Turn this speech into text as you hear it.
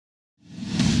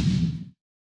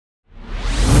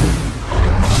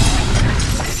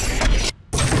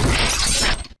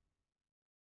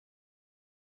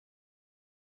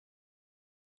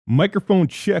Microphone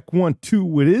check 1 2.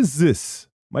 What is this?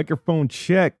 Microphone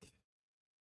check.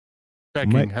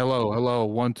 Checking. Hello.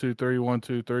 1 2 3 1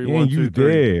 2 3 And 1 you 2 3.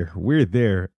 there? We're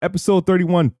there. Episode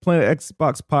 31, Planet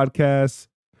Xbox Podcast.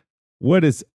 What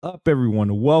is up,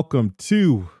 everyone? Welcome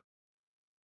to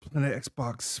Planet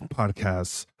Xbox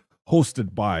Podcast,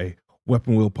 hosted by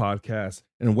Weapon Wheel Podcast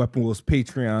and Weapon Wheel's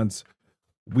Patreons.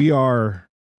 We are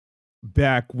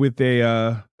back with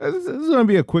a this is gonna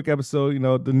be a quick episode. You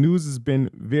know, the news has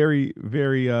been very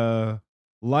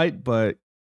light, but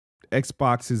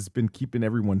Xbox has been keeping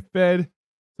everyone fed.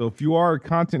 So if you are a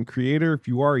content creator, if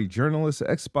you are a journalist,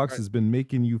 Xbox has been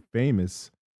making you famous,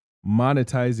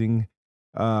 monetizing,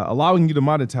 allowing you to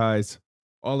monetize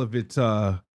all of its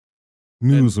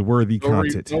newsworthy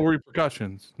content. No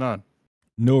repercussions, none.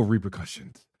 No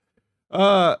repercussions.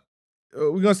 We're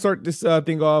gonna start this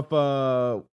thing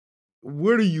off.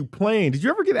 What are you playing? Did you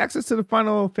ever get access to the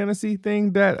Final Fantasy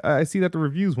thing that I see that the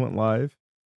reviews went live?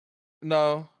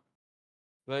 No,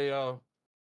 they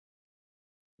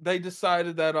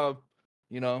decided that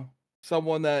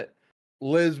someone that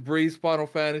lives, breathes Final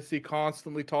Fantasy,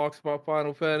 constantly talks about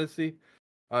Final Fantasy,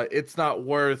 it's not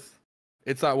worth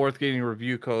getting a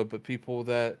review code. But people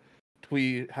that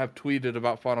have tweeted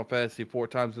about Final Fantasy 4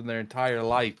 times in their entire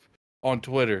life on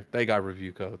Twitter, they got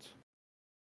review codes.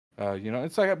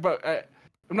 It's like, but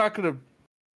I'm not gonna,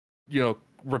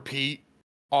 repeat.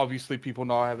 Obviously, people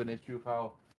know I have an issue of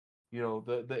how,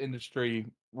 the industry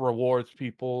rewards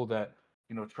people that,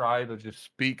 try to just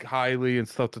speak highly and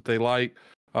stuff that they like.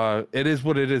 It is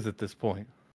what it is at this point.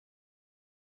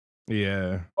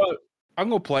 Yeah. But I'm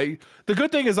gonna play. The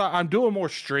good thing is I'm doing more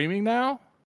streaming now.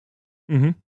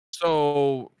 Mm-hmm.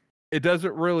 So it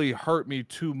doesn't really hurt me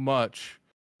too much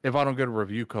if I don't get a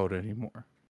review code anymore,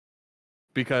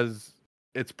 because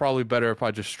it's probably better if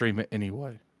I just stream it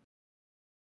anyway.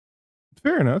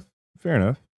 Fair enough.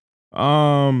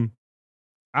 I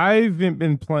haven't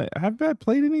been playing. Have I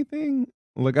played anything?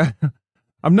 Like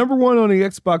I'm number one on the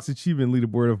Xbox achievement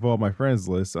leaderboard of all my friends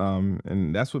list.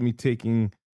 And that's with me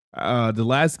taking the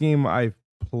last game I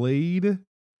played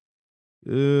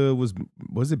was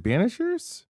it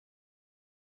Banishers?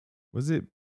 Was it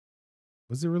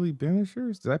really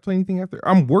Banishers? Did I play anything after?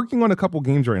 I'm working on a couple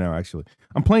games right now, actually.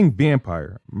 I'm playing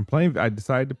Vampire. I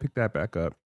decided to pick that back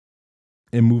up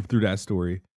and move through that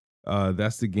story.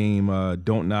 That's the game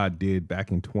Don't Nod did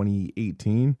back in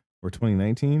 2018 or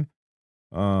 2019.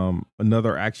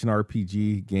 Another action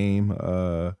RPG game.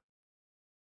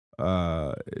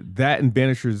 That and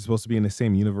Banishers is supposed to be in the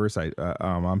same universe.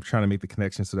 I'm trying to make the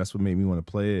connection, so that's what made me want to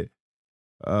play it.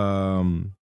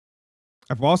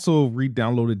 I've also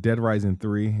re-downloaded Dead Rising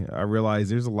 3. I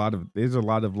realized there's a lot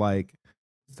of like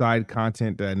side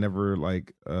content that I never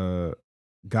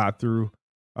got through.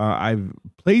 I've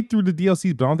played through the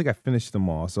DLCs, but I don't think I finished them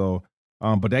all. So,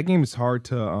 but that game is hard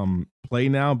to play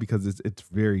now because it's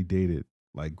very dated.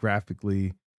 Like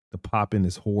graphically, the pop-in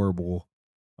is horrible.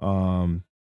 And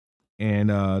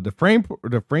the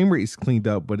frame rate is cleaned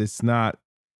up, but it's not.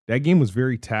 That game was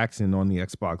very taxing on the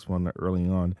Xbox One early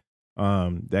on.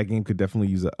 That game could definitely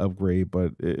use an upgrade,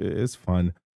 but it's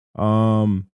fun.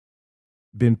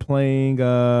 Been playing.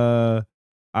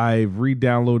 I've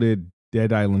re-downloaded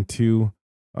Dead Island 2.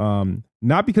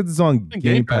 Not because it's on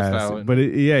Game Pass, but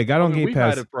it got on Game we've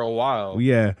Pass. had it for a while.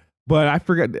 Yeah, but I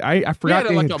forgot. I forgot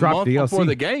they had dropped DLC before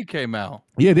the game came out.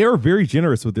 Yeah, they were very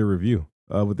generous with their review.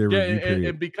 Review period.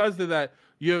 And because of that,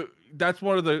 that's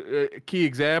one of the key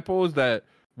examples that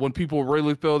when people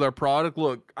really feel their product.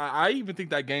 Look, I even think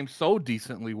that game sold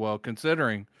decently well,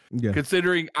 considering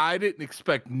I didn't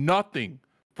expect nothing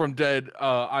from Dead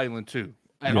Island 2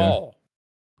 at all.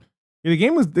 Yeah,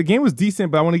 the game was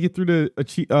decent, but I want to get through the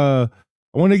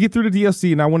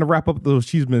DLC and I want to wrap up those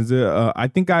achievements. I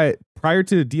think prior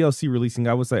to the DLC releasing,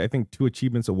 I was I think 2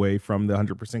 achievements away from the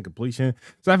 100% completion.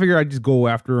 So I figured I'd just go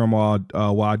after them all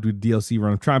while I do the DLC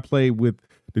run. I'm trying to play with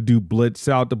the dude Blitz.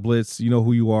 Shout out to Blitz. You know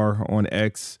who you are on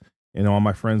X and on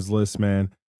my friends list,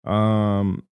 man.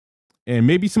 And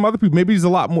maybe some other people. Maybe there's a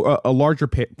lot more, a larger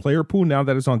player pool now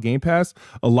that it's on Game Pass.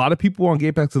 A lot of people on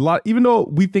Game Pass. Even though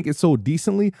we think it's sold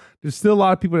decently, there's still a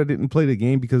lot of people that didn't play the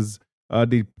game because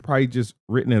they probably just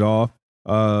written it off.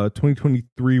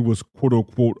 2023 was quote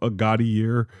unquote a gaudy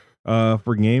year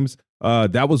for games.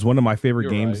 That was one of my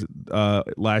favorite games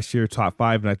last year, top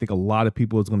 5, and I think a lot of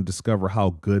people is going to discover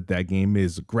how good that game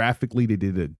is. Graphically, they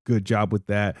did a good job with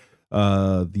that.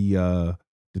 The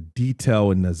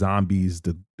detail in the zombies,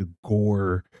 the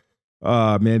gore.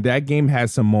 Man, that game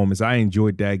has some moments. I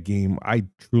enjoyed that game. I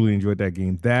truly enjoyed that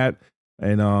game. That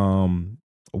and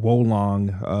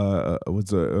Wolong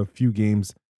was a few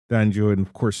games that I enjoyed, and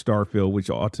of course Starfield,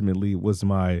 which ultimately was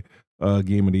my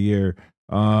game of the year.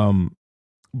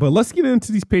 But let's get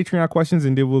into these Patreon questions,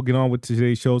 and then we'll get on with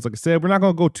today's shows. Like I said, we're not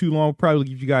going to go too long. We'll probably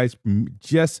give you guys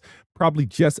probably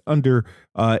just under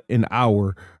an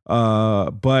hour,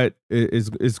 but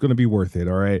it's going to be worth it.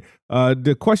 All right.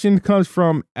 The question comes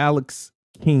from Alexander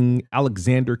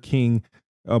King,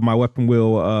 my Weapon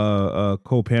Wheel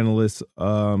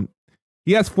co-panelist.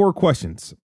 He has 4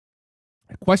 questions.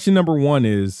 Question number 1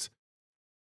 is,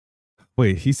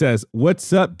 he says,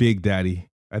 "What's up, Big Daddy?"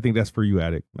 I think that's for you,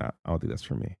 Addict. Nah, I don't think that's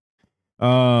for me.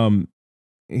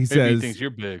 He says, he thinks you're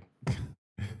big.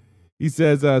 He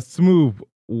says, "Smoove,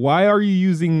 why are you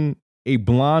using a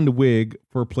blonde wig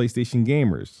for PlayStation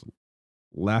gamers?"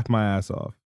 Laugh my ass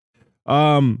off.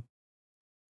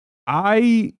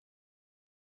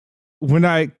 When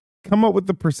I come up with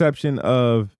the perception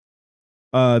of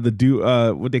what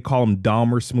they call him,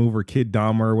 Dom or Smoove or Kid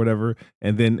Dom or whatever,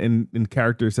 and then in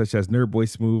characters such as Nerdboy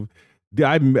Smoove,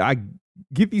 I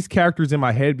get these characters in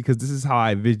my head because this is how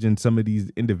I envision some of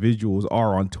these individuals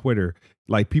are on Twitter.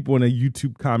 Like people in a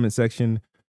YouTube comment section,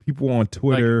 people on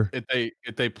Twitter. Like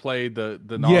if they play the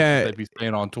nonsense they'd be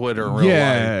saying on Twitter in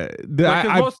real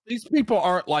life. Most these people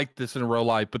aren't like this in real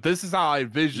life, but this is how I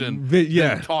envision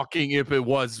them talking if it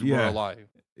was real life.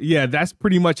 Yeah, that's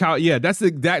pretty much how. Yeah,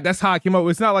 that's how I came up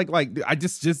with. It's not like I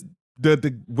just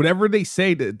the whatever they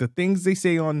say, the things they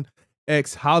say on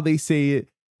X, how they say it,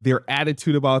 their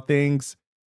attitude about things.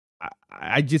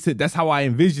 I just said that's how I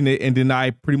envision it, and then I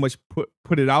pretty much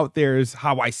put it out there as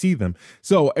how I see them.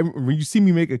 So when you see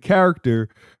me make a character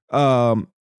in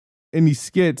these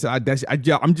skits,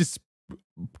 I'm just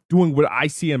doing what I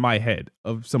see in my head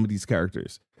of some of these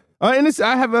characters. And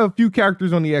I have a few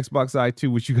characters on the Xbox side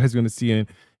too, which you guys are going to see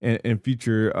in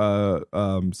future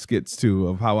skits too,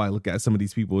 of how I look at some of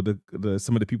these people,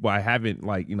 some of the people I haven't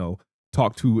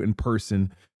talked to in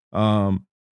person.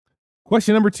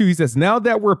 Question number 2, he says, "Now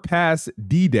that we're past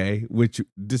D-Day, which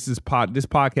this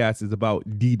podcast is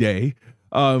about D-Day,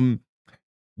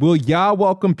 will y'all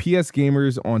welcome PS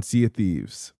gamers on Sea of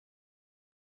Thieves?"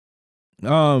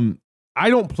 I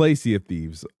don't play Sea of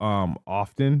Thieves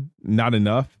often, not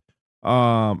enough.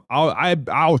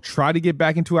 I'll try to get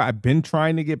back into it. I've been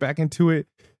trying to get back into it.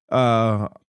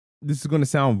 This is going to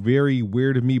sound very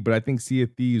weird to me, but I think Sea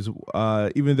of Thieves,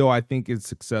 even though I think it's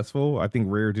successful, I think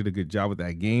Rare did a good job with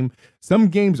that game. Some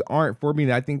games aren't for me,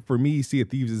 and I think for me, Sea of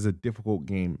Thieves is a difficult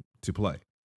game to play.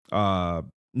 Not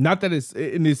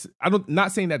that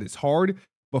not saying that it's hard,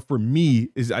 but for me,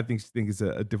 I think it's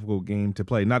a difficult game to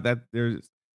play. Not that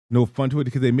there's no fun to it,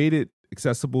 because they made it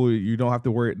accessible. You don't have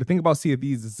to worry. The thing about Sea of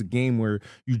Thieves is it's a game where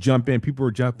you jump in. People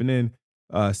are jumping in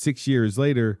 6 years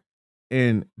later,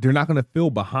 and they're not going to feel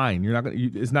behind.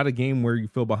 It's not a game where you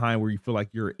feel behind, where you feel like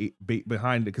you're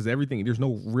behind, because there's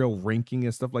no real ranking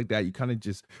and stuff like that. You kind of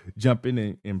just jump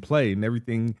in and play, and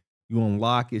everything you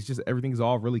unlock is everything's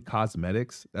all really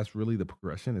cosmetics. That's really the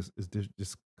progression is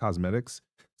just cosmetics.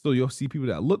 So you'll see people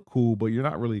that look cool, but you're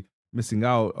not really missing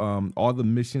out. All the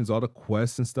missions, all the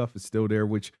quests and stuff is still there,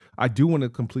 which I do want to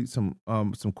complete some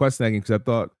quest snagging, because I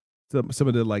thought some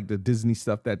of the Disney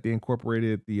stuff that they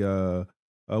incorporated, the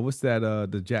what's that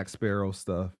the Jack Sparrow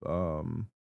stuff,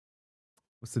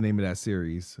 what's the name of that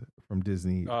series from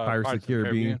Disney, Pirates of the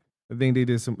Caribbean. I think they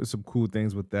did some cool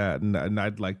things with that, and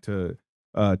I'd like to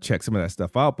check some of that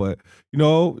stuff out. But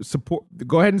support,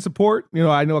 go ahead and support.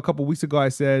 I know a couple weeks ago I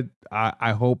said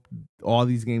I hope all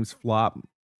these games flop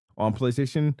on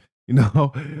PlayStation,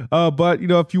 but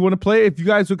if you want to play, if you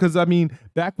guys, because I mean,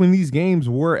 back when these games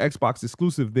were Xbox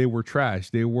exclusive, they were trash.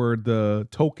 They were the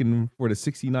token for the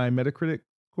 69 Metacritic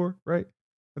score, right?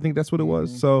 I think that's what it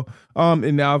was. So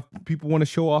and now if people want to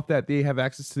show off that they have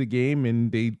access to the game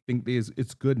and they think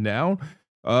it's good now,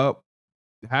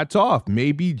 hats off.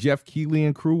 Maybe Jeff Keighley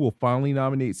and crew will finally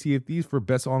nominate Sea of Thieves for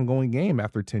best ongoing game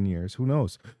after 10 years. Who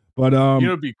knows? But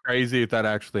it'd be crazy if that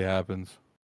actually happens.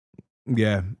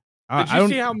 Yeah. Did you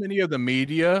see how many of the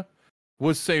media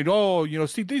was saying, "Oh,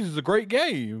 Sea of Thieves is a great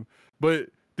game," but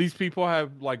these people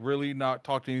have really not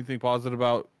talked anything positive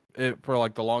about it for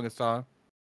the longest time?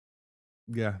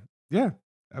 Yeah,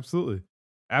 absolutely.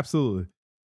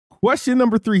 Question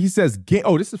number 3, he says,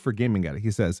 this is for Gaming Addict.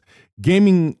 He says,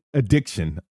 gaming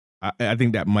addiction. I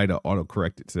think that might have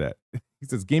auto-corrected to that. He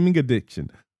says, gaming addiction.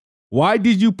 Why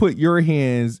did you put your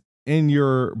hands in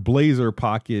your blazer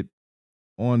pocket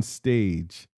on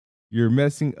stage? You're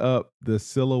messing up the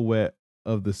silhouette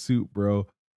of the suit, bro.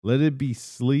 Let it be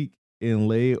sleek and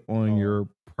lay on your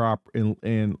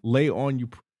and lay on you.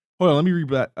 Hold on, let me read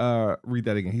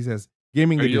that again. He says,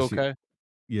 gaming addiction. Are you okay?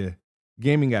 Yeah.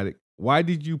 Gaming Addict. Why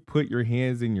did you put your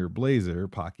hands in your blazer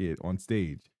pocket on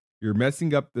stage? You're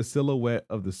messing up the silhouette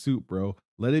of the suit, bro.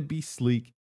 Let it be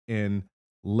sleek and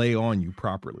lay on you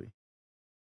properly.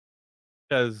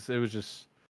 Because it was just,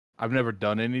 I've never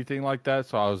done anything like that,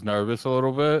 so I was nervous a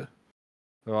little bit.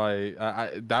 Like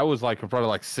that was like in front of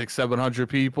like 600-700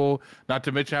 people. Not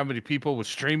to mention how many people was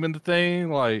streaming the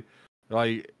thing. Like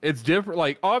it's different.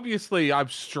 Like obviously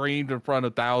I've streamed in front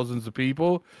of thousands of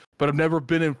people, but I've never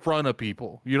been in front of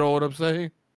people. You know what I'm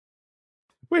saying?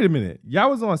 Wait a minute,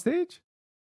 y'all was on stage?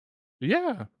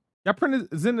 Yeah. Y'all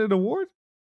presented an award?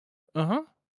 Uh-huh.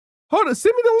 Hold on,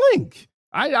 send me the link.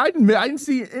 I didn't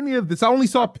see any of this. I only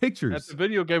saw pictures. At the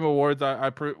Video Game Awards,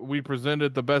 we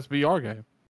presented the best VR game.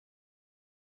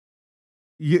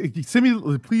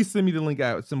 Please send me the link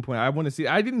out at some point. I want to see.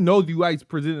 I didn't know you guys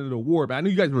presented an award, but I knew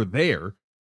you guys were there.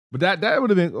 But that would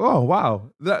have been, oh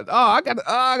wow. I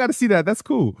gotta see that. That's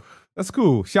cool. That's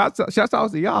cool. Shouts out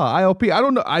to y'all. ILP. I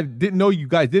don't know. I didn't know you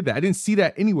guys did that. I didn't see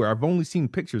that anywhere. I've only seen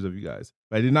pictures of you guys.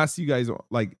 I did not see you guys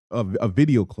like a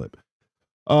video clip.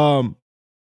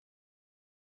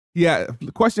 Yeah.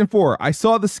 Question 4. I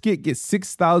saw the skit get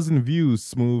 6,000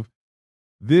 views. Smoove.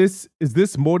 Is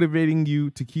this motivating you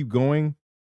to keep going?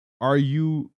 Are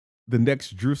you the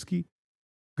next Drewski?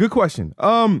 Good question.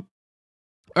 All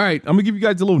right, I'm gonna give you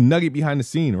guys a little nugget behind the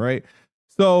scene, right?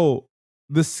 So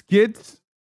the skits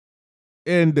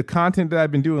and the content that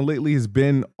I've been doing lately has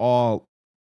been all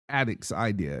Addict's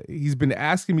idea. He's been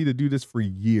asking me to do this for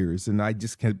years, and I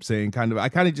just kept saying I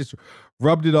kind of just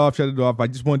rubbed it off, shut it off. I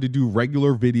just wanted to do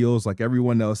regular videos like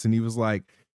everyone else, and he was like,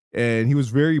 and he was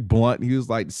very blunt. He was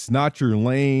like, "It's not your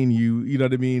lane. You know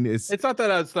what I mean? It's not that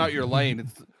it's not your lane.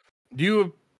 It's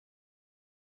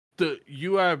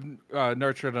you have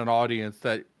nurtured an audience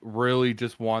that really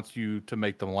just wants you to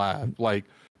make them laugh. Like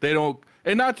they don't,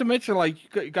 and not to mention like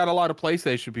you got a lot of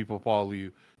PlayStation people follow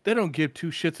you. They don't give two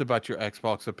shits about your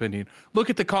Xbox opinion. Look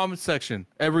at the comment section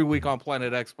every week on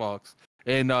Planet Xbox,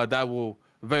 and that will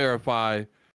verify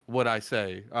what I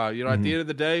say. At the end of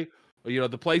the day, the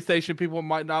PlayStation people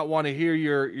might not want to hear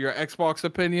your Xbox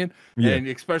opinion, and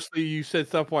especially you said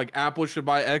stuff like Apple should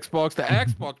buy Xbox. The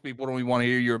Xbox people don't even want to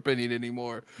hear your opinion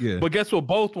anymore. Yeah. But guess what?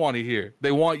 Both want to hear.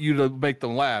 They want you to make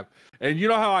them laugh. And you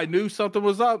know how I knew something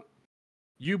was up?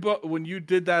 When you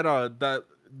did that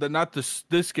not this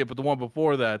skit, but the one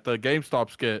before that, the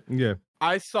GameStop skit. Yeah.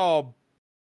 I saw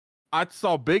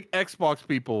big Xbox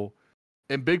people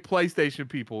and big PlayStation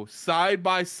people side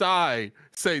by side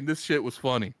saying this shit was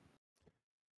funny.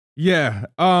 Yeah.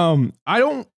 I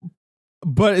don't,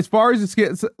 but as far as the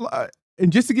skits,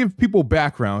 and just to give people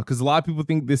background, because a lot of people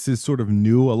think this is sort of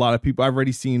new. A lot of people I've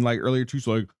already seen like earlier tweets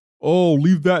like, oh,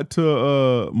 leave that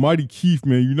to Mighty Keith,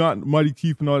 man. You're not Mighty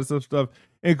Keith and all that stuff.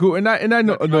 And cool. And I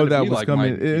know that was like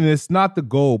coming, and it's not the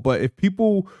goal. But if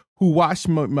people who watched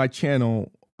my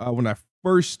channel when I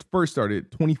first started,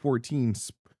 2014,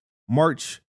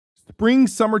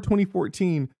 summer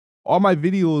 2014, all my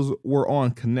videos were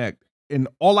on Connect. And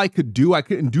all I couldn't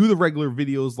do the regular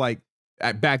videos like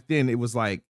back then. It was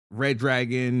like Red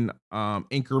Dragon,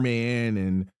 Anchorman,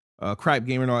 and Crap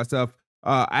Gamer and all that stuff.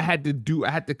 I had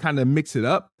to kind of mix it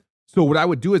up. So what I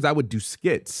would do is I would do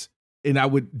skits, and I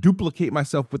would duplicate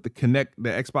myself with the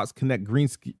Xbox Connect green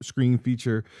screen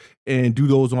feature, and do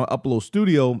those on Upload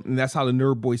Studio. And that's how the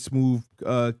Nerd Boy Smoove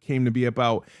came to be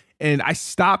about. And I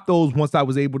stopped those once I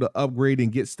was able to upgrade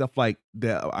and get stuff like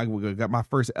that. I got my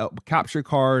first capture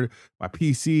card, my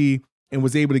PC, and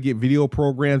was able to get video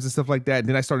programs and stuff like that. And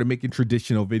then I started making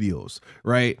traditional videos,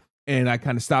 right? And I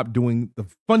kind of stopped doing the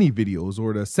funny videos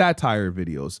or the satire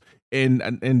videos, and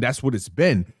that's what it's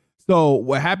been. So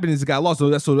what happened is it got lost.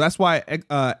 So that's why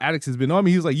Addicts has been on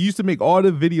me. He was like, you used to make all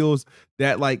the videos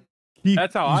that like he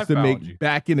used to make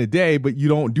back in the day, but you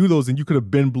don't do those, and you could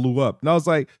have been blew up. And I was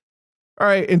like, all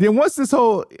right. And then once this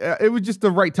whole, it was just the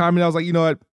right time. And I was like, you know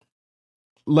what?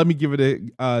 Let me give it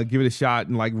a shot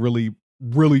and like really,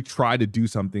 really try to do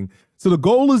something. So the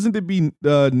goal isn't to be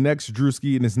the next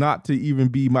Drewski, and it's not to even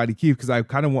be Mighty Keith, because I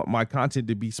kind of want my content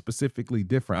to be specifically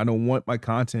different. I don't want my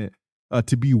content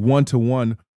to be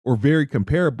one-to-one or very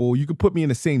comparable. You could put me in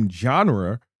the same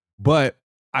genre, but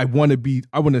I want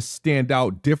to stand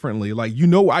out differently. Like,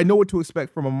 I know what to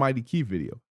expect from a Mighty Keith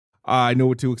video. I know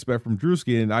what to expect from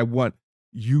Drewski, and I want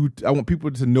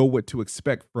people to know what to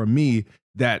expect from me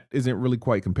that isn't really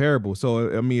quite comparable.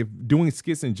 So, I mean, if doing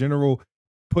skits in general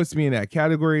puts me in that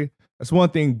category, that's one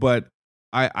thing, but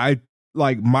I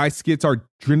like my skits are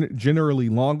generally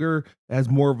longer, it has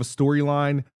more of a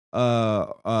storyline,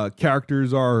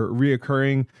 characters are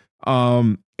reoccurring,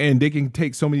 and and they can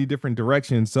take so many different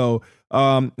directions. So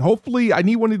hopefully I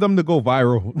need one of them to go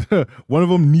viral. One of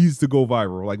them needs to go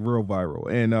viral, like real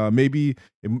viral. And maybe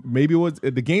it was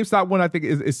the GameStop one. I think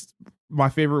is my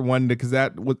favorite one because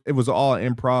it was all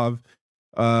improv.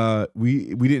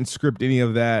 We didn't script any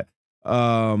of that.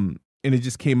 And it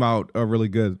just came out really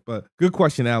good. But good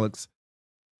question, Alex.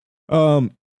 All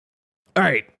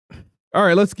right,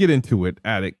 let's get into it,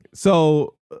 Addict.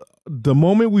 So the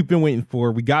moment we've been waiting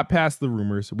for, we got past the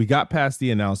rumors, we got past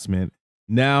the announcement.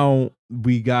 Now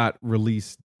we got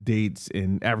release dates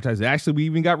and advertising. Actually, we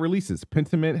even got releases.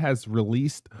 Pentiment has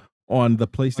released on the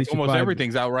PlayStation 5. Almost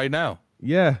everything's out right now.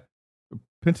 Yeah.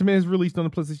 Pentiment is released on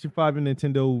the PlayStation 5 and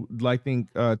Nintendo, I think,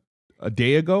 a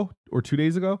day ago or 2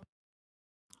 days ago.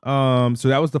 So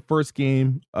that was the first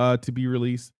game to be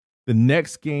released. The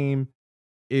next game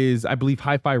is, I believe,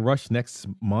 Hi-Fi Rush next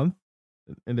month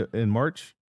in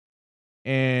March.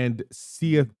 And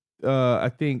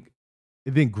I think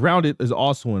Grounded is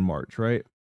also in March, right?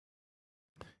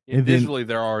 And digitally,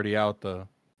 they're already out.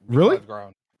 Really?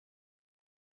 Ground.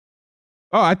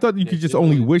 Oh, I thought you could just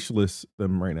only wish list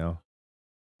them right now.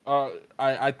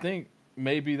 I think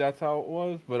maybe that's how it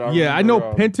was, but I know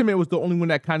Pentiment was the only one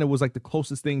that kind of was like the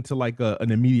closest thing to like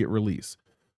an immediate release.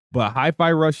 But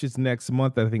Hi-Fi Rush is next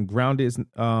month. I think Grounded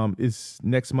is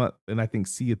next month, and I think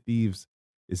Sea of Thieves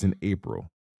is in April.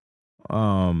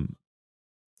 Sea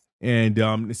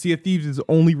of Thieves is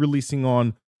only releasing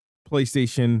on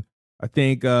PlayStation. I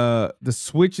think the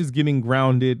Switch is getting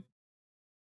Grounded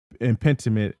and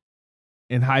Pentiment,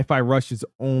 and Hi-Fi Rush is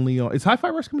only on. Is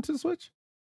Hi-Fi Rush coming to the Switch?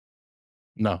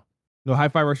 No,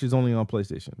 Hi-Fi Rush is only on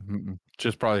PlayStation.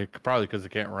 Just probably because it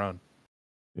can't run.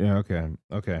 Yeah. Okay.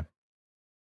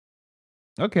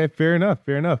 Fair enough.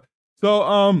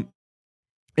 So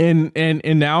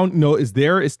and now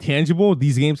is tangible.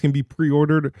 These games can be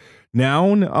pre-ordered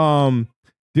now.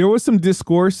 There was some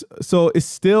discourse, so it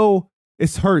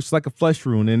hurts like a flesh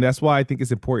wound, and that's why I think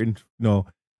it's important.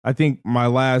 I think my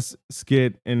last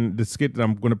skit and the skit that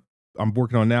I'm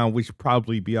working on now, which should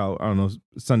probably be out, I don't know,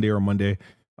 Sunday or Monday.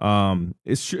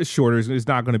 It's shorter. It's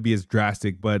not going to be as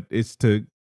drastic, but it's to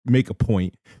make a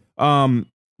point.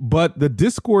 But the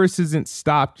discourse isn't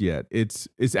stopped yet. It's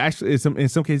actually in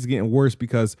some cases getting worse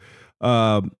because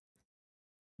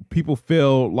people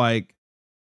feel like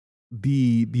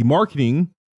the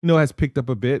marketing has picked up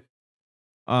a bit.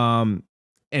 And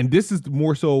this is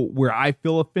more so where I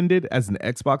feel offended as an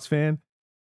Xbox fan.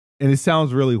 And it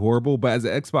sounds really horrible, but as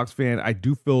an Xbox fan, I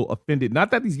do feel offended.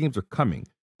 Not that these games are coming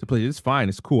to play. It's fine.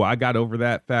 It's cool. I got over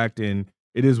that fact, and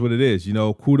it is what it is.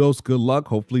 Kudos, good luck.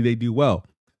 Hopefully they do well.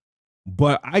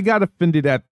 But I got offended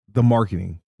at the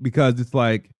marketing because it's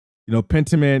like,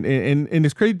 Pentiment. And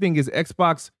this crazy thing is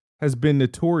Xbox has been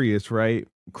notorious, right?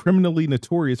 Criminally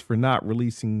notorious for not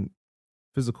releasing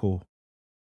physical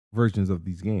versions of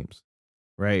these games,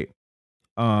 right?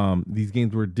 These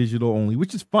games were digital only,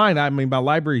 which is fine. I mean, my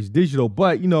library is digital,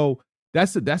 but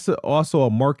that's also a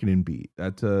marketing beat.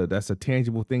 That's a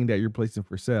tangible thing that you're placing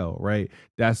for sale, right?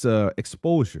 That's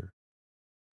exposure.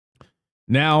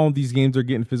 Now these games are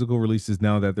getting physical releases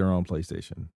now that they're on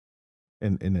PlayStation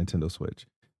and Nintendo Switch.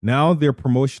 Now their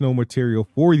promotional material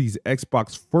for these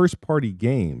Xbox first-party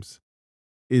games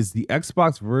is the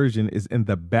Xbox version is in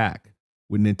the back,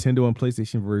 with Nintendo and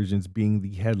PlayStation versions being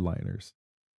the headliners.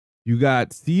 You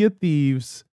got Sea of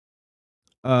Thieves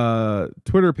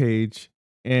Twitter page,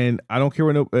 and I don't care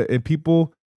what and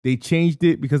people, they changed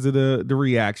it because of the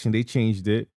reaction. They changed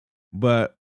it,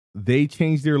 but they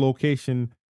changed their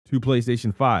location to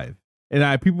PlayStation 5.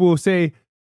 And people will say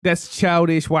that's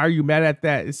childish. Why are you mad at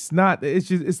that? It's not.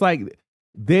 It's like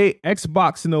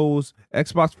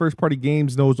Xbox first party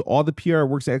games knows all the PR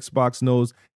works at Xbox,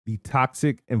 knows the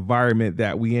toxic environment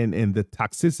that we in and the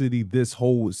toxicity this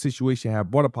whole situation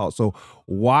have brought about. So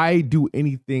why do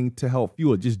anything to help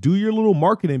fuel it? Just do your little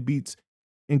marketing beats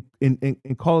and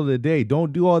call it a day.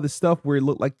 Don't do all this stuff where it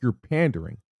look like you're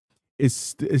pandering.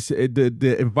 It's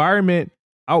the environment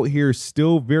out here is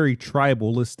still very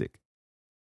tribalistic.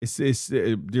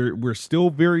 We're still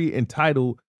very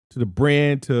entitled to the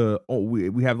brand.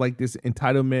 We have like this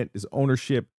entitlement, this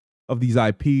ownership of these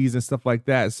IPs and stuff like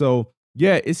that. So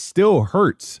yeah, it still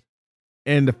hurts.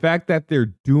 And the fact that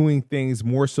they're doing things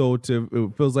more so it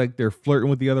feels like they're flirting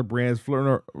with the other brands,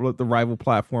 flirting with the rival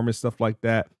platform and stuff like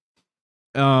that.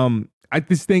 I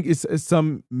just think it's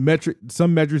some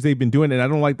measures they've been doing. And I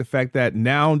don't like the fact that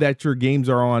now that your games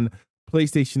are on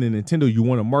PlayStation and Nintendo, you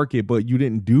want to market, but you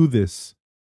didn't do this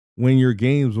when your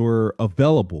games were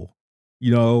available.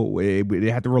 They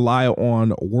had to rely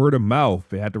on word of mouth.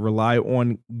 They had to rely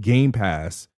on Game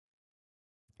Pass.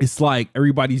 it's like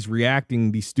everybody's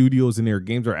reacting. These studios and their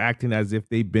games are acting as if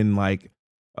they've been like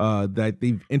that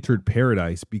they've entered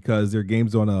paradise because their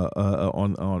games on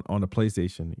a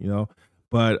PlayStation, you know.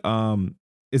 But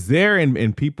it's there,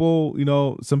 and people, you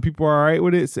know, some people are all right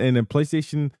with it, and then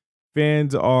PlayStation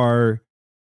fans are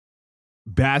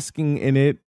basking in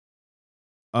it.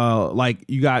 Like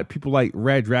you got people like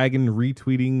Red Dragon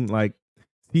retweeting like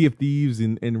Sea of Thieves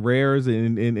and Rares,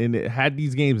 and had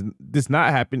these games this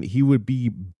not happen, he would be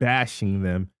bashing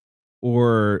them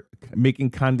or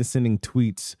making condescending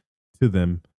tweets to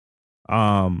them.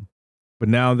 But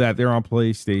now that they're on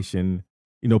PlayStation,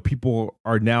 you know, people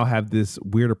are now have this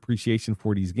weird appreciation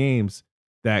for these games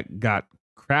that got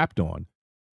crapped on.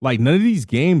 Like none of these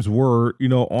games were, you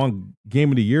know, on Game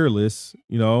of the Year lists,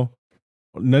 you know.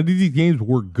 None of these games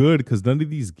were good because none of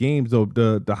these games, though,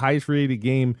 the highest rated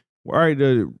game, all right,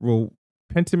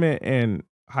 Pentiment and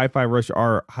Hi-Fi Rush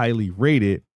are highly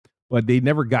rated, but they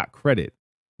never got credit.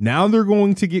 Now they're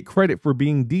going to get credit for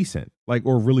being decent, like,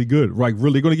 or really good, like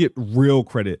really going to get real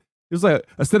credit. It's like,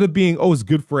 instead of being, oh, it's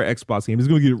good for an Xbox game, it's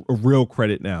going to get a real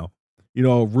credit now, you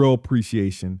know, real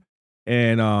appreciation.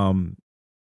 And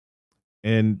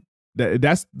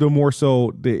that's the more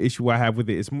so the issue I have with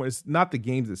it. It's not the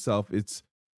games itself, it's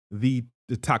the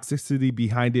toxicity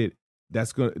behind it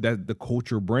that the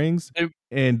culture brings,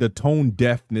 and the tone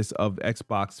deafness of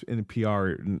Xbox and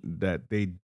PR that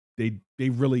they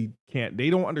really can't, they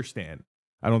don't understand.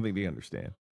 I don't think they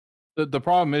understand. The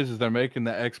problem is they're making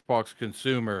the Xbox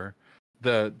consumer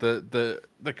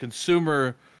the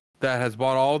consumer that has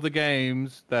bought all the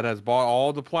games, that has bought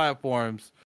all the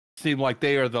platforms, seem like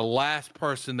they are the last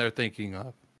person they're thinking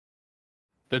of.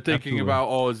 They're thinking about,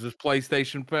 oh, is this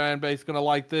PlayStation fan base gonna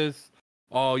like this?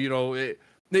 Oh, you know,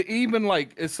 even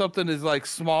like it's something as like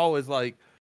small as like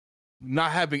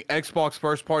not having Xbox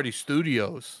first party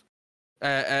studios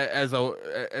as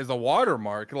a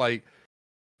watermark. Like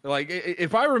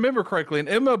if I remember correctly, in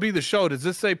MLB The Show, does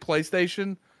this say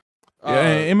PlayStation?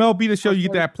 Yeah, MLB The Show, you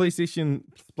get that PlayStation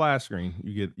splash screen.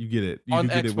 You get it. You on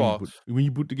get Xbox. it when you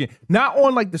boot the game. Not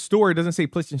on like the store. It doesn't say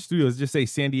PlayStation Studios. It just say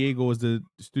San Diego is the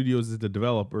studios is the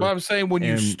developer. But I'm saying when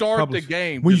you start the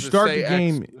game, when you start the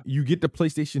game, you get the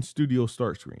PlayStation Studio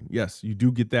start screen. Yes, you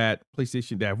do get that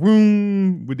PlayStation, that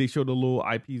room where they show the little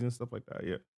IPs and stuff like that.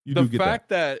 Yeah, you do get that. The fact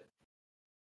that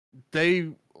they,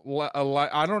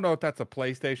 I don't know if that's a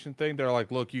PlayStation thing. They're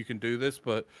like, look, you can do this,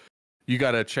 but you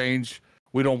got to change.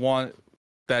 We don't want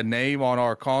that name on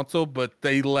our console, but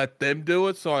they let them do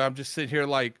it. So I'm just sitting here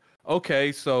like,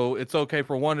 okay, so it's okay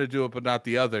for one to do it, but not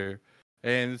the other.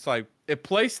 And it's like, if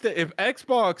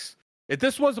Xbox, if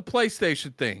this was a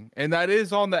PlayStation thing, and that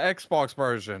is on the Xbox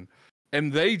version,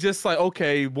 and they just like,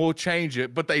 okay, we'll change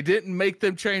it, but they didn't make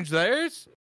them change theirs,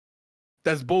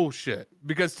 that's bullshit.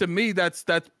 Because to me, that's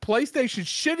PlayStation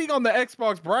shitting on the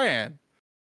Xbox brand.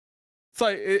 It's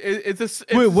like it's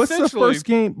wait. What's the first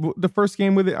game? The first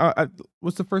game with it?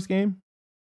 What's the first game?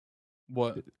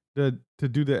 What to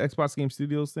do the Xbox Game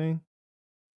Studios thing?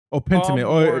 Oh,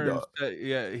 Pentiment.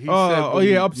 Yeah.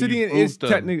 Yeah. Obsidian is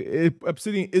technically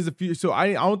Obsidian is a few. So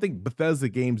I don't think Bethesda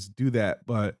games do that,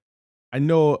 but I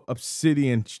know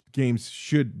Obsidian games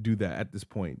should do that at this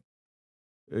point.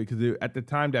 Because at the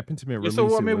time that Pentiment released,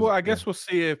 so I mean, I guess we'll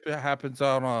see if it happens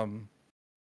on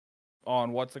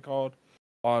what's it called,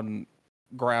 on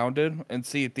Grounded and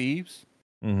Sea of Thieves.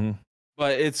 Mm-hmm.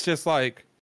 But it's just like,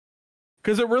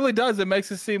 because it really does. It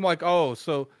makes it seem like, oh,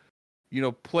 so you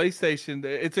know, PlayStation.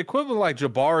 It's equivalent like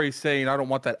Jabari saying, "I don't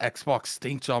want that Xbox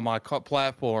stinks on my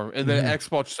platform," and then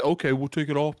Xbox, okay, we'll take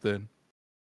it off then.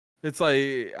 It's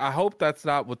like, I hope that's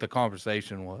not what the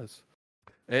conversation was.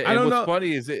 And what's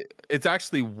funny is it's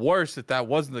actually worse if that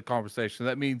wasn't the conversation.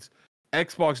 That means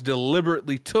Xbox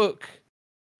deliberately took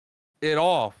it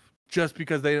off just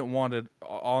because they didn't want it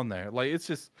on there. Like, it's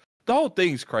just, the whole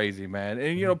thing's crazy, man.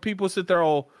 And, you know, people sit there,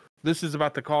 oh, this is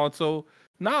about the console.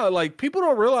 Nah, like, people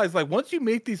don't realize, like, once you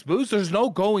make these moves, there's no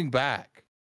going back.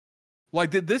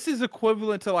 Like, this is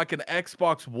equivalent to, like, an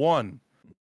Xbox One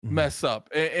mess up.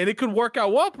 And it could work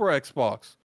out well for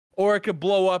Xbox. Or it could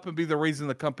blow up and be the reason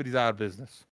the company's out of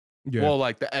business. Yeah. Well,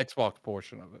 like, the Xbox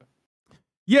portion of it.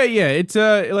 Yeah. It's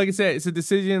like I said, it's a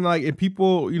decision. Like, if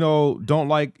people, you know, don't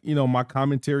like, you know, my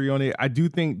commentary on it, I do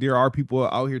think there are people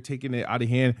out here taking it out of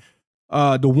hand.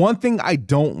 The one thing I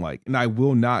don't like, and I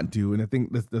will not do, and I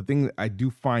think the thing that I do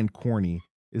find corny,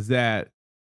 is that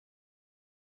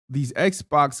these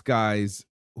Xbox guys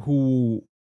who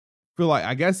feel like,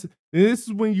 I guess this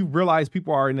is when you realize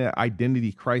people are in an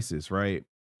identity crisis, right?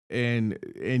 And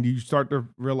you start to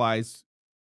realize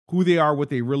who they are, what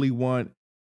they really want.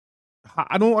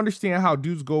 I don't understand how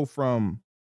dudes go from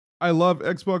I love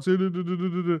Xbox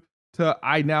to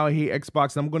I now hate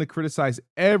Xbox, and I'm going to criticize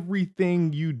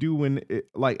everything you do, and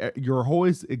like your whole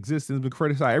existence, and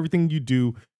criticize everything you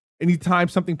do. Anytime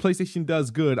something PlayStation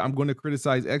does good, I'm going to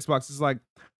criticize Xbox. It's like,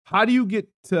 how do you get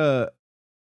to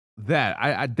that?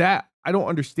 I don't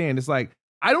understand. It's like,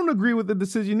 I don't agree with the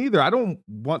decision either. I don't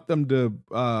want them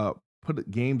to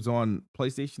put games on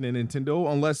PlayStation and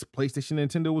Nintendo unless PlayStation and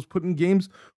Nintendo was putting games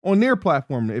on their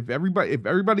platform. If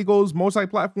everybody goes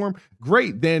multi-platform,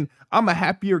 great. Then I'm a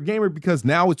happier gamer because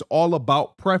now it's all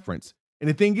about preference. And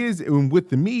the thing is,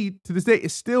 with me to this day,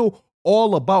 it's still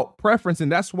all about preference,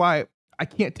 and that's why I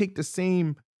can't take the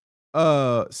same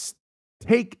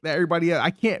take that everybody has. I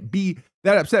can't be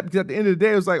that upset because at the end of the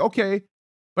day, it was like, okay,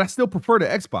 but I still prefer the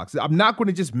Xbox. I'm not going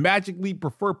to just magically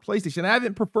prefer PlayStation. I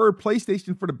haven't preferred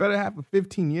PlayStation for the better half of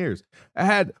 15 years. I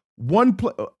had one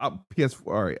PS4.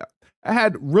 All right. I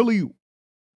had really,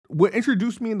 what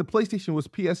introduced me into PlayStation was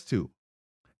PS2.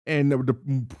 And the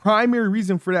primary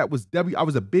reason for that was I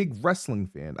was a big wrestling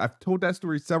fan. I've told that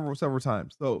story several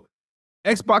times. So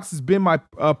Xbox has been my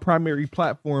primary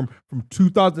platform from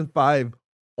 2005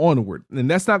 onward. And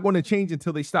that's not going to change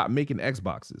until they stop making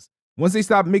Xboxes. Once they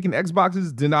stop making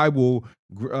Xboxes, then I will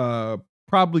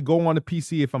probably go on the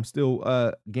PC if I'm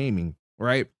still gaming,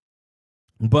 right?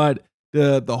 But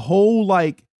the whole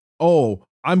like, oh,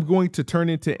 I'm going to turn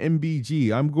into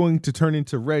MBG, I'm going to turn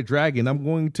into Red Dragon, I'm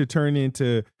going to turn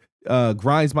into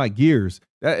Grinds My Gears.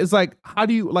 That is like, how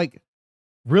do you like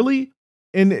really?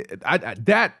 And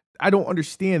I don't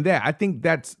understand that. I think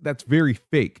that's very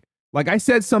fake. Like I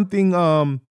said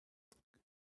something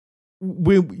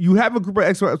when you have a group of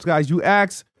Xbox guys, you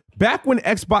ask back when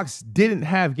Xbox didn't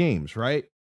have games, right?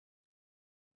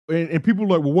 And people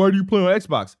were like, well, why do you play on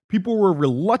Xbox? People were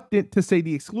reluctant to say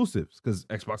the exclusives because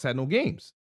Xbox had no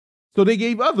games. So they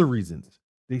gave other reasons.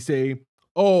 They say,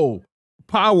 oh,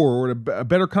 power or a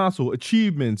better console,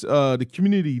 achievements, the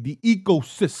community, the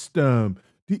ecosystem,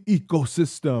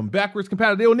 backwards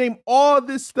compatible. They'll name all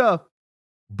this stuff,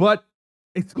 but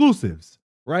exclusives,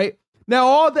 right? Now,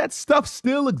 all that stuff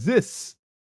still exists.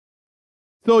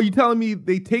 So you're telling me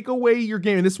they take away your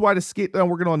game, and this is why the skate that I'm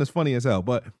working on is funny as hell,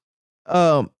 but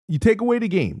you take away the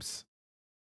games.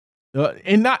 Know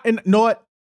what?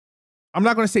 I'm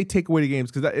not going to say take away the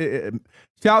games because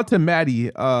shout out to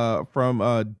Maddie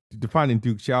from Defining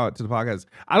Duke. Shout out to the podcast.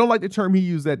 I don't like the term he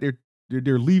used that they're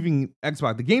leaving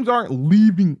Xbox. The games aren't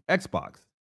leaving Xbox.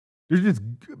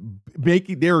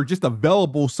 They're just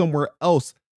available somewhere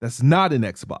else that's not an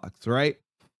Xbox, right?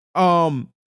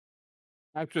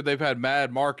 After they've had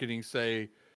mad marketing say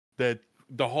that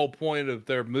the whole point of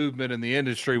their movement in the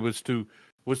industry was to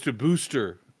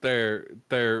booster their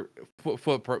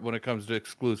footprint when it comes to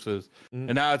exclusives. Mm-hmm.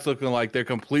 And now it's looking like they're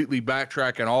completely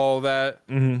backtracking all of that.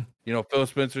 Mm-hmm. You know, Phil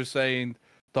Spencer saying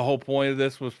the whole point of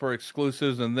this was for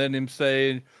exclusives, and then him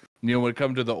saying, you know, when it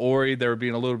comes to the Ori, they were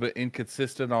being a little bit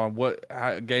inconsistent on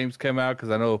how games came out, because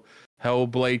I know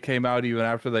Hellblade came out even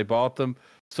after they bought them.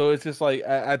 So it's just like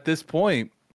at this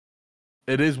point,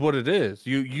 it is what it is.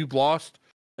 You've lost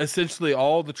essentially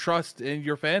all the trust in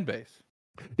your fan base.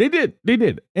 They did,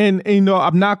 and you know,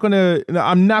 I'm not gonna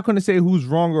say who's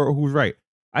wrong or who's right.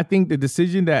 I think the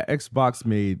decision that Xbox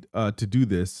made to do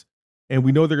this, and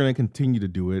we know they're gonna continue to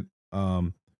do it.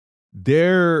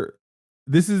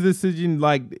 This is a decision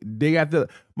like they have to.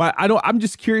 I'm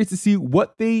just curious to see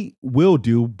what they will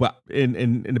do, but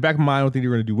in the back of my mind, I don't think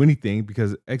they're gonna do anything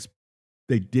because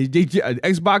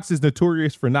Xbox is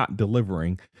notorious for not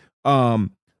delivering.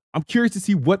 I'm curious to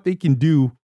see what they can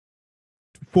do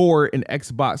for an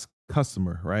Xbox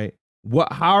customer, right?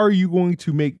 How are you going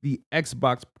to make the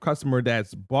Xbox customer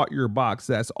that's bought your box,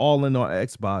 that's all in on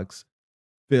Xbox,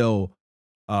 feel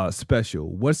special?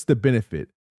 What's the benefit?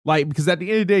 Like, because at the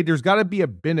end of the day, there's got to be a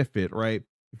benefit, right?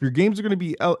 If your games are going to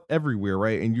be out everywhere,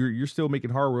 right, and you're still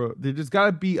making hardware, there's got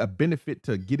to be a benefit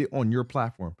to get it on your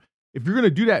platform. If you're going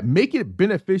to do that, make it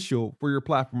beneficial for your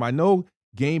platform. I know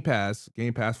Game Pass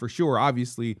for sure,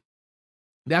 obviously,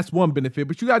 that's one benefit,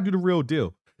 but you got to do the real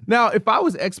deal. Now, if I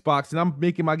was Xbox and I'm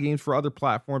making my games for other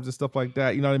platforms and stuff like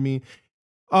that, you know what I mean?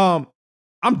 I'm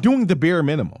doing the bare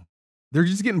minimum. They're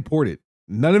just getting ported.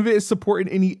 None of it is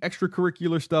supporting any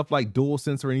extracurricular stuff like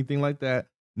DualSense or anything like that.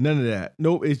 None of that.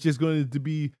 Nope, it's just going to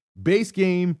be base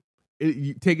game.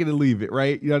 You take it or leave it,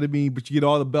 right? You know what I mean? But you get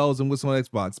all the bells and whistles on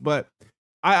Xbox. But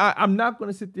I'm not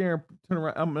going to sit there and turn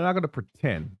around. I'm not going to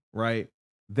pretend, right,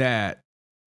 that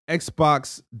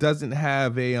Xbox doesn't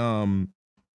have a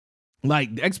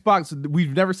like Xbox.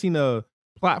 We've never seen a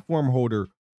platform holder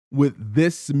with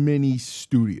this many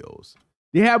studios.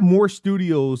 They have more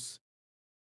studios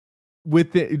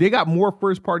with it. They got more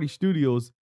first party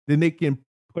studios than they can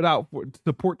put out for to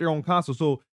support their own console.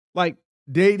 So like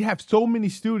they'd have so many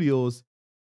studios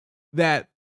that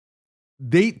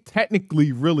they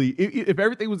technically really, if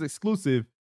everything was exclusive,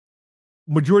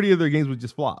 majority of their games would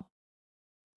just flop.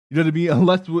 You know what I mean?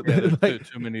 Unless there's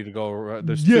too many to go.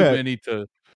 There's too many to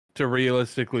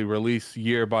realistically release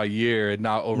year by year and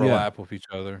not overlap with each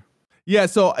other. Yeah.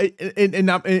 So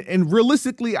and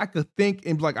realistically, I could think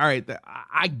and be like, all right,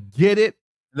 I get it.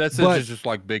 That's just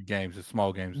like big games and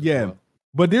small games. Yeah. Well.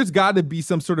 But there's got to be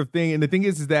some sort of thing, and the thing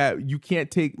is that you can't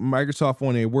take Microsoft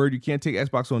on their word. You can't take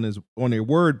Xbox on their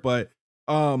word. But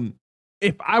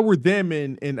if I were them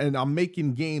and I'm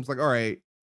making games, like, all right,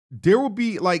 there will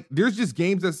be like there's just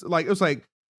games that's like it's like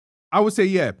I would say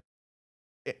it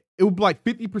would be like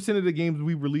 50% of the games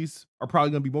we release are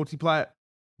probably gonna be multi-plat,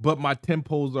 but my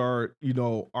tempos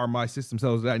are my system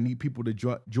cells that I need people to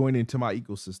join into my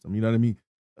ecosystem. You know what I mean?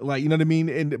 Like, you know what I mean?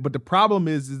 And but the problem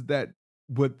is that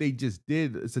what they just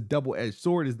did, it's a double-edged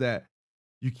sword, is that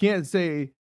you can't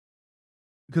say,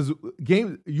 because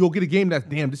you'll get a game that's,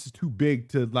 damn, this is too big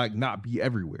to like not be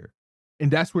everywhere.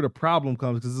 And that's where the problem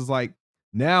comes, because it's like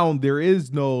now there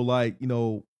is no like,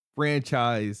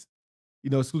 franchise,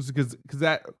 exclusive, because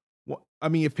that, I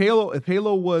mean, if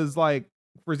Halo was like,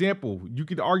 for example, you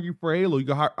could argue for Halo, you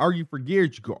could argue for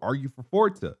Gears, you could argue for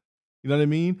Forza. You know what I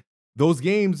mean? Those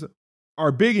games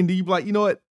are big, and you'd be like, you know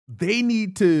what? They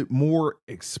need to more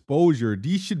exposure.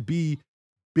 These should be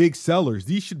big sellers.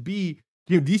 These should be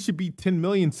 10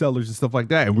 million sellers and stuff like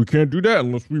that. And we can't do that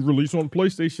unless we release on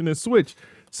PlayStation and Switch.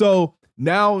 So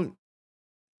now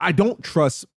I don't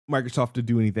trust Microsoft to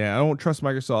do anything. I don't trust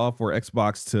Microsoft or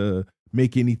Xbox to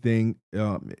make anything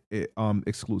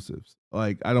exclusives.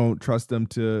 Like, I don't trust them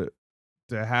to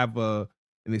have an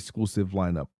exclusive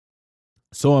lineup.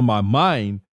 So in my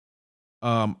mind,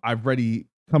 I've already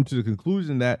come to the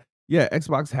conclusion that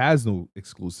Xbox has no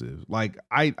exclusive. Like,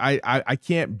 I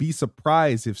can't be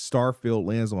surprised if Starfield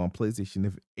lands on PlayStation,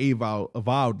 if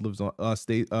Avowed lives on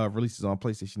releases on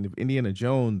PlayStation, if Indiana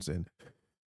Jones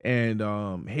and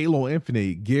Halo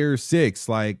Infinite, Gears 6,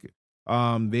 like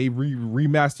they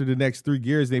remastered the next 3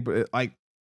 Gears, like,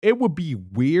 it would be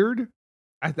weird.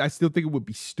 I still think it would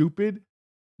be stupid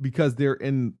because they're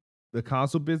in the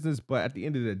console business, but at the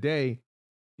end of the day,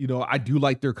 I do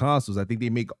like their consoles. I think they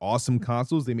make awesome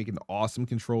consoles. They make an awesome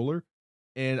controller.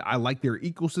 And I like their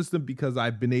ecosystem because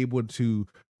I've been able to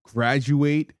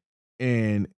graduate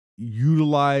and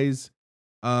utilize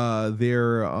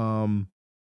their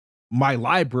my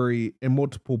library in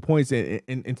multiple points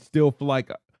and still feel like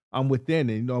I'm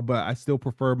within it, but I still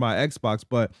prefer my Xbox.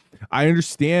 But I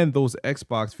understand those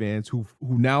Xbox fans who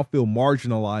now feel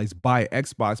marginalized by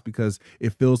Xbox because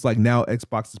it feels like now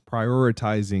Xbox is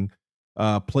prioritizing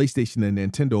PlayStation and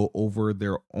Nintendo over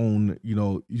their own,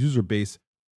 user base,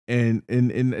 and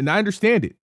I understand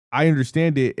it.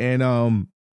 And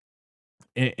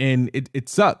it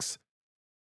sucks.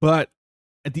 But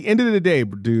at the end of the day,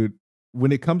 dude,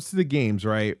 when it comes to the games,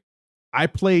 right? I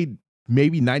played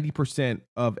maybe 90%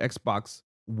 of Xbox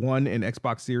One and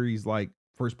Xbox Series like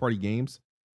first party games.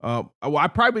 I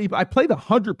played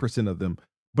 100% of them,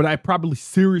 but I probably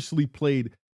seriously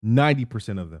played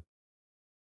 90% of them.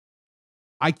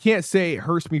 I can't say it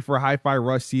hurts me for Hi-Fi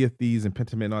Rush, Sea of Thieves, and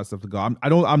Pentiment and all that stuff to go.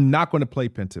 I'm not going to play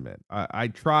Pentiment. I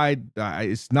tried.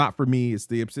 It's not for me. It's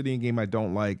the Obsidian game I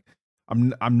don't like.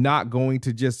 I'm not going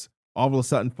to just all of a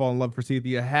sudden fall in love for Sea of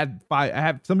Thieves. I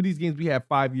have some of these games we have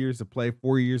 5 years to play,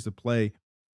 4 years to play,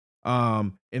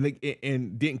 and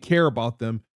didn't care about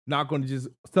them. Not going to just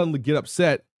suddenly get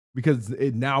upset because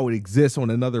now it exists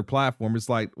on another platform. It's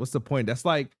like, what's the point? That's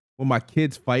like when my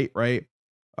kids fight, right?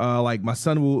 Like my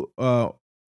son will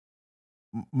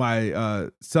my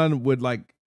son would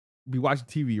like be watching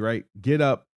TV, right? Get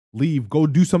up, leave, go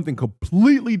do something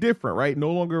completely different, right?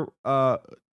 No longer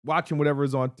watching whatever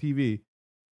is on TV.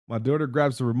 My daughter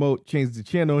grabs the remote, changes the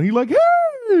channel, and he's like, hey,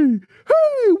 why'd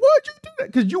you do that?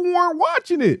 Because you weren't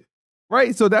watching it,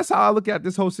 right? So that's how I look at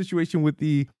this whole situation with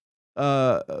the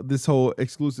this whole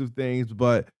exclusive things.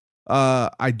 But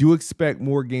I do expect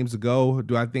more games to go.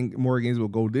 Do I think more games will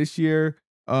go this year?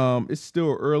 It's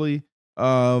still early.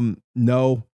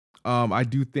 No. I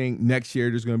do think next year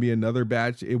there's going to be another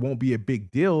batch. It won't be a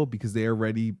big deal because they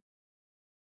already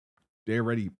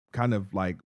kind of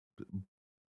like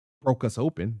broke us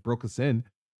in.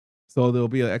 So there'll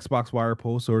be an Xbox Wire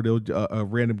post, or a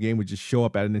random game would just show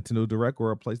up at a Nintendo Direct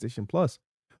or a PlayStation Plus.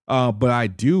 But I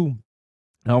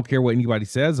don't care what anybody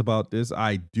says about this.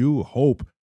 I do hope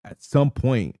at some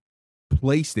point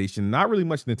PlayStation, not really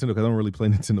much Nintendo because I don't really play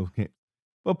Nintendo games,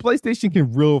 but PlayStation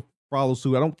can follow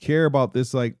suit. I don't care about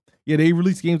this. Like, they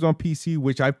release games on PC,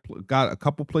 which I've got a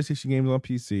couple PlayStation games on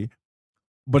PC.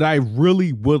 but I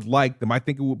really would like them. I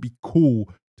think it would be cool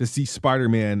to see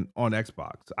Spider-Man on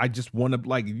Xbox. I just want to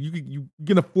like you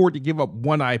can afford to give up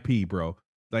one IP, bro.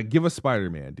 Like give us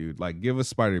Spider-Man, dude. Like give us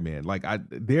Spider-Man. Like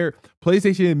their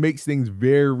PlayStation makes things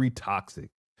very toxic.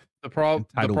 The problem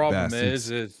bastards.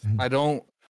 is I don't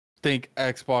think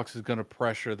Xbox is gonna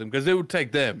pressure them because it would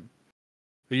take them.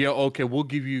 You know, okay, we'll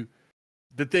give you.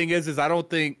 The thing is I don't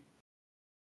think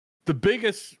the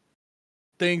biggest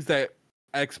things that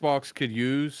Xbox could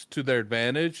use to their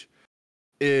advantage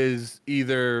is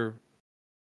either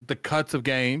the cuts of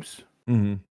games,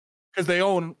 because they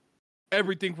own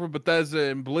everything from Bethesda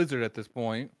and Blizzard at this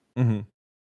point,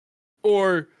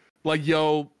 or like,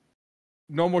 yo,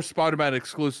 no more Spider-Man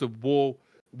exclusive. We'll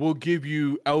give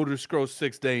you Elder Scrolls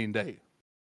 6 day and date.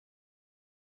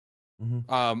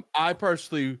 I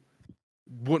personally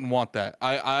wouldn't want that.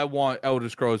 I want Elder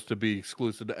Scrolls to be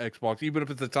exclusive to Xbox, even if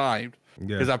it's a timed,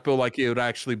 because I feel like it would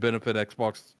actually benefit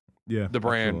Xbox, the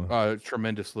brand,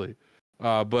 tremendously.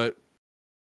 But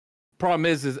problem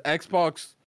is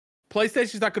Xbox,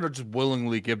 PlayStation's not going to just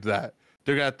willingly give that.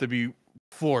 They're going to have to be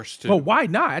forced to. But why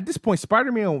not? At this point,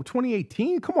 Spider-Man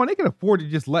 2018, come on, they can afford to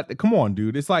just come on,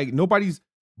 dude. It's like nobody's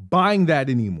buying that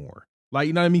anymore. Like,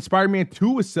 you know what I mean? Spider-Man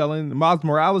 2 is selling. Miles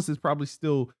Morales is probably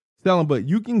still selling, but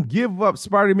you can give up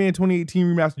Spider-Man 2018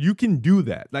 remaster. You can do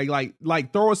that.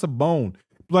 Like throw us a bone.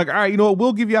 Like, all right, you know what?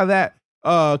 We'll give y'all that.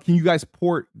 Can you guys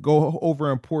go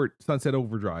over and port Sunset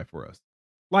Overdrive for us?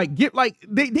 Like,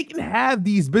 they can have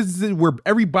these businesses where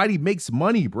everybody makes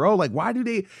money, bro. Like, why do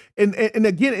they? And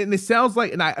again, and it sounds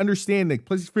like, and I understand that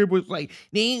PlayStation 4 was like,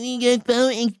 they got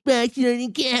phone Xbox, you know, they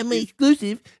can't have my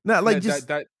exclusive. Not like just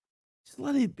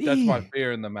let it be. That's my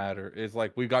fear in the matter. Is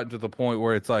like we've gotten to the point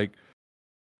where it's like,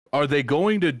 are they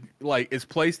going to like? Is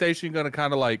PlayStation going to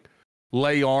kind of like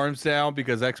lay arms down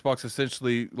because Xbox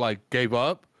essentially like gave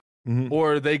up,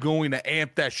 or are they going to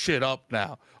amp that shit up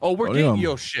now? Oh, we're getting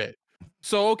your shit.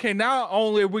 So, okay, not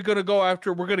only are we going to go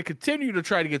after, we're going to continue to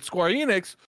try to get Square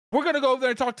Enix, we're going to go over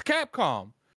there and talk to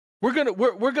Capcom. We're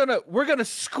going to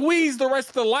squeeze the rest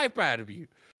of the life out of you.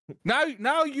 Now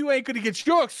you ain't going to get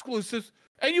your exclusives,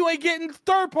 and you ain't getting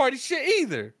third-party shit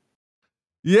either.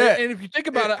 Yeah. And if you think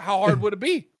about it, how hard would it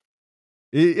be?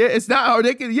 It's not hard.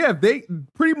 They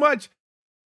pretty much,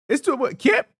 it's to what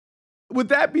can't. With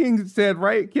that being said,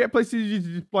 right, can't PlayStation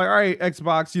just like, all right,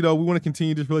 Xbox, you know, we want to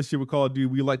continue this relationship with Call of Duty.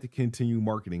 We like to continue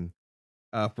marketing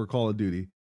for Call of Duty.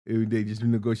 They just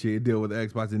negotiate a deal with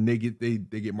Xbox, and they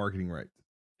get marketing rights.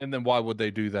 And then why would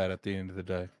they do that at the end of the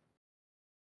day?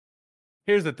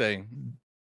 Here's the thing.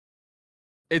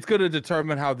 It's going to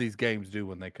determine how these games do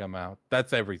when they come out.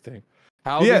 That's everything.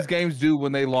 How these games do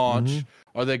when they launch.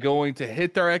 Are they going to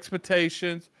hit their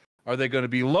expectations? Are they going to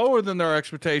be lower than their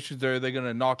expectations, or are they going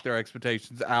to knock their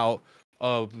expectations out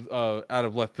of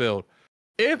left field?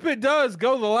 If it does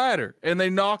go the latter, and they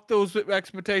knock those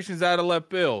expectations out of left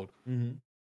field,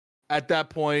 at that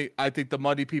point, I think the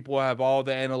money people will have all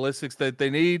the analytics that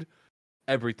they need,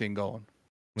 everything going.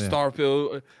 Yeah.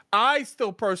 Starfield, I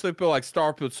still personally feel like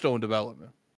Starfield's still in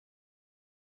development.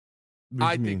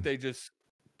 I think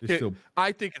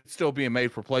I think it's still being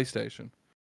made for PlayStation.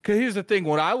 Because here's the thing,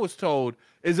 what I was told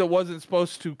is it wasn't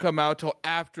supposed to come out till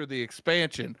after the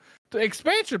expansion. The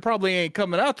expansion probably ain't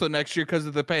coming out till next year because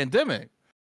of the pandemic.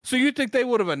 So you think they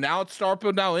would have announced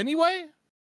Starfield now anyway?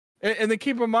 And then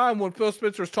keep in mind, when Phil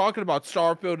Spencer was talking about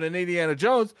Starfield and Indiana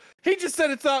Jones, he just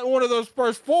said it's not one of those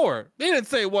first four. They didn't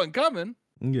say it wasn't coming.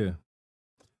 Yeah.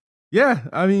 Yeah,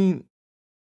 I mean,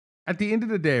 at the end of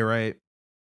the day, right?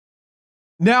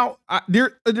 Now,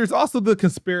 there's also the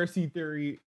conspiracy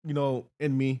theory, you know,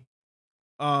 in me,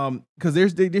 because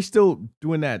they're still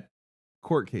doing that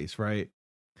court case, right?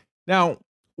 Now,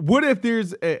 what if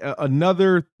there's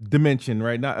another dimension,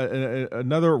 right? Not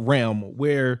another realm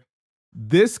where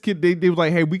this could they were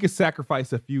like, hey, we could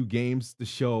sacrifice a few games to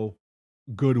show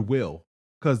goodwill,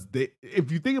 because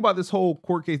if you think about this whole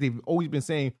court case, they've always been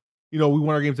saying, you know, we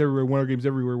want our games everywhere, want our games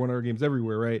everywhere, want our games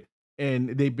everywhere, right? And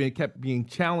they've kept being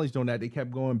challenged on that. They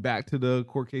kept going back to the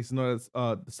court case and all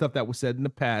that stuff that was said in the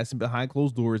past and behind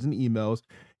closed doors and emails.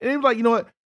 And they were like, you know what?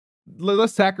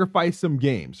 Let's sacrifice some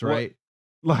games, right?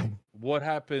 What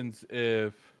happens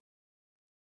if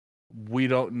we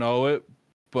don't know it,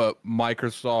 but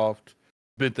Microsoft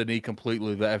bent the knee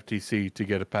completely to the FTC to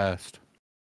get it passed?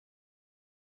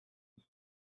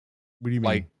 What do you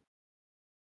mean?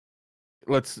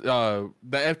 Like, the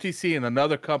FTC and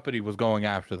another company was going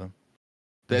after them.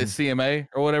 The CMA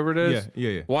or whatever it is.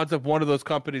 Yeah. What if one of those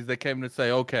companies that came to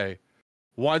say, okay,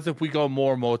 what if we go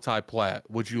more multi-plat?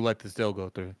 Would you let this deal go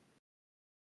through?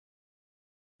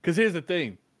 Because here's the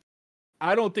thing.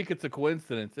 I don't think it's a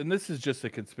coincidence, and this is just a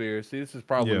conspiracy. This is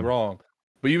probably Yeah. wrong.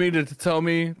 But you mean to tell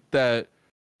me that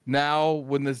now,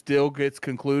 when this deal gets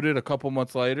concluded a couple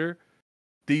months later,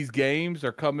 these games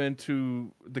are coming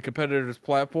to the competitor's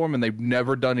platform and they've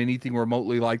never done anything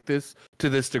remotely like this to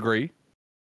this degree?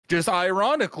 Just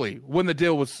ironically, when the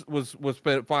deal was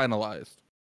finalized.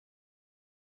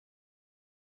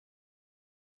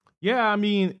 Yeah, I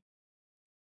mean,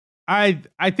 I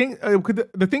think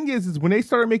the thing is when they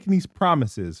started making these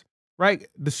promises, right?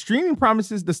 The streaming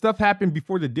promises, the stuff happened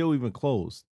before the deal even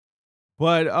closed.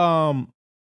 But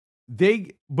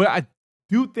but I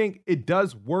do think it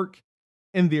does work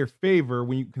in their favor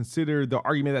when you consider the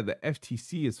argument that the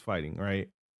FTC is fighting, right?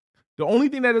 The only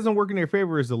thing that doesn't work in their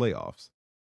favor is the layoffs.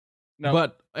 No.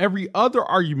 But every other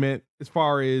argument, as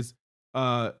far as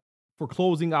for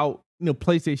closing out,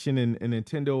 PlayStation and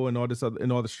Nintendo and all this other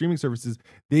and all the streaming services,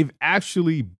 they've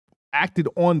actually acted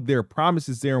on their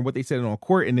promises there and what they said on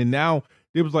court. And then now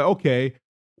it was like, okay,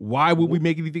 why would we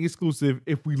make anything exclusive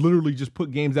if we literally just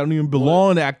put games that don't even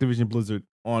belong to Activision Blizzard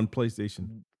on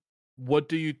PlayStation? What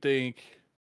do you think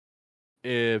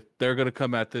if they're going to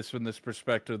come at this from this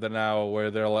perspective then now where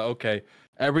they're like, okay,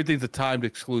 everything's a timed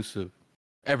exclusive.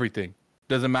 Everything.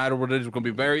 Doesn't matter what it is. We're going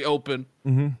to be very open.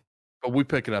 Mm-hmm. But we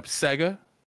picking up Sega.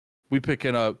 We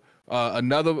picking up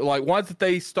another, like once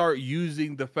they start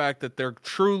using the fact that they're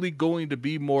truly going to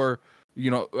be more,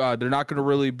 they're not going to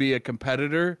really be a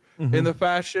competitor in the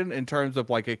fashion in terms of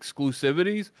like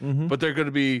exclusivities, but they're going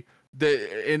to be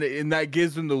and that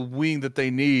gives them the wing that they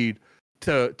need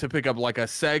to pick up like a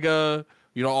Sega,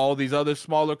 all these other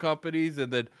smaller companies,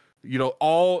 and then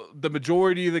all the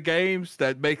majority of the games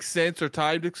that make sense are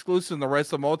timed exclusive, and the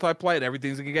rest are multiplayer, and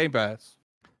everything's in Game Pass.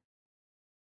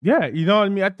 Yeah, you know what I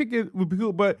mean? I think it would be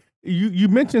cool, but you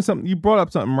mentioned something, you brought up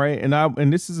something, right?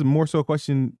 And this is more so a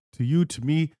question to you, to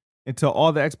me, and to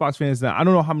all the Xbox fans. Now, I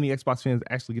don't know how many Xbox fans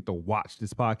actually get to watch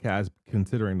this podcast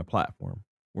considering the platform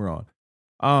we're on.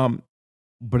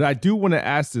 But I do want to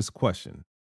ask this question.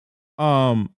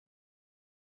 Why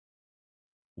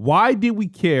did we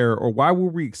care, or why were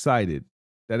we excited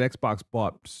that Xbox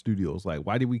bought studios? Like,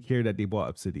 why did we care that they bought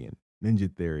Obsidian,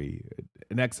 Ninja Theory,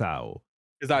 and Exile?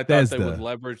 Because I thought they would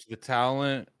leverage the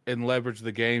talent and leverage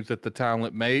the games that the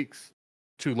talent makes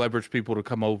to leverage people to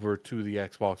come over to the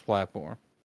Xbox platform.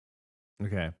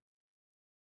 Okay.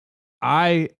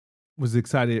 I was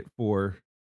excited for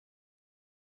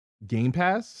Game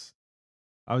Pass.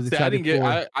 I was excited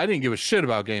I didn't give a shit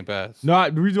about Game Pass. No,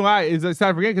 the reason why is I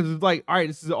excited for Game because it's like, all right,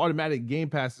 this is an automatic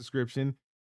Game Pass subscription,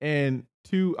 and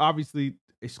 2, obviously,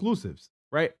 exclusives,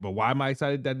 right? But why am I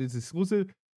excited that it's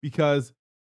exclusive? Because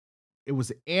it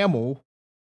was ammo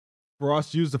for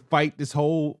us to use to fight this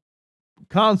whole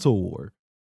console war.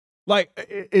 Like,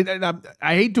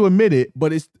 I hate to admit it,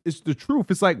 but it's the truth.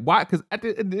 It's like, why? Because at the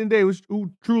end of the day,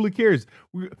 who truly cares?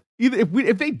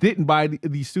 If they didn't buy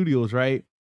these studios, right?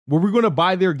 Were we going to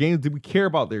buy their games? Did we care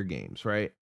about their games,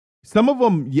 right? Some of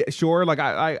them, yeah, sure. Like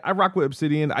I rock with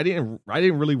Obsidian. I didn't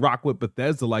really rock with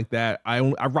Bethesda like that. I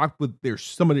rocked with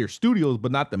some of their studios,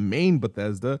 but not the main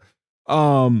Bethesda.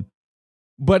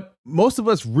 But most of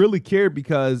us really cared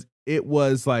because it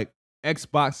was like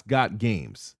Xbox got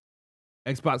games,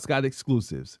 Xbox got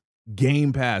exclusives,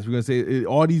 Game Pass. We're gonna say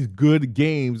all these good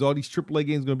games, all these AAA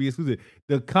games, are gonna be exclusive.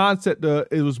 The concept,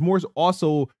 it was more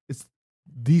also it's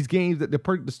these games that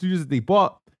the studios that they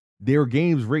bought, their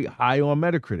games rate high on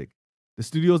Metacritic. The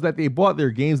studios that they bought, their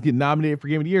games get nominated for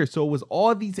Game of the Year. So it was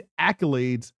all these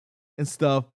accolades and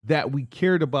stuff that we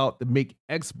cared about to make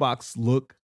Xbox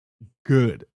look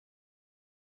good.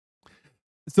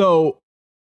 So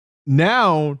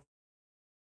now,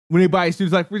 when they buy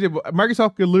studios, like for example,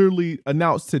 Microsoft could literally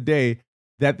announce today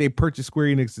that they purchase Square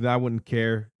Enix, and I wouldn't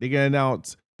care. They can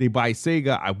announce they buy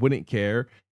Sega, I wouldn't care.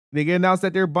 They can announce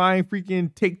that they're buying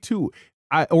freaking Take-Two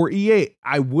or EA,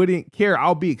 I wouldn't care.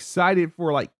 I'll be excited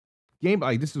for like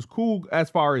this is cool as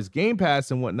far as Game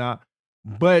Pass and whatnot,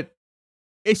 but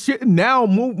it should now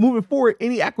moving forward,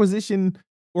 any acquisition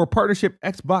or partnership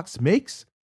Xbox makes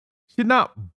should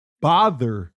not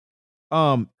bother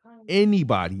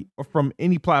anybody from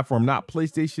any platform, not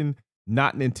PlayStation,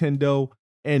 not Nintendo,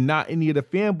 and not any of the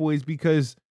fanboys,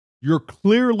 because you're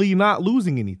clearly not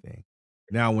losing anything.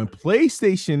 Now, when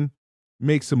PlayStation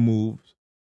makes a move,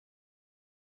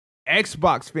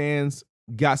 Xbox fans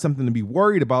got something to be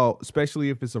worried about, especially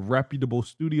if it's a reputable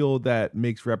studio that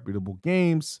makes reputable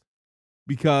games,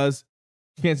 because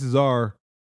chances are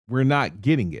we're not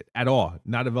getting it at all.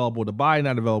 Not available to buy,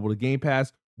 not available to Game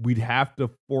Pass. We'd have to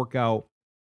fork out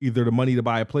either the money to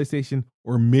buy a PlayStation,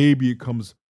 or maybe it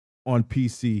comes on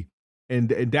PC. And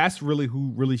that's really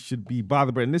who really should be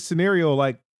bothered. But in this scenario,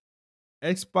 like,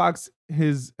 Xbox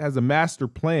has a master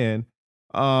plan.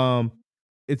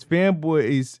 Its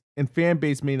fanboys and fan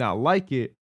base may not like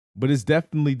it, but it's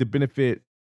definitely to benefit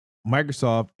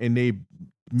Microsoft, and they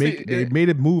See, made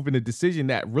a move and a decision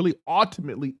that really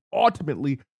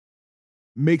ultimately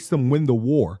makes them win the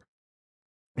war.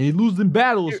 And you lose in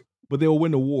battles, but they'll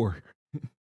win the war.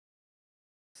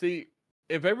 see,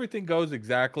 if everything goes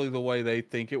exactly the way they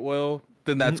think it will,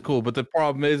 then that's cool. But the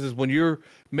problem is when you're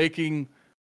making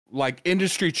like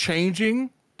industry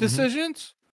changing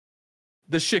decisions,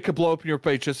 the shit could blow up in your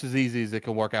face just as easy as it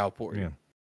can work out for you. Yeah.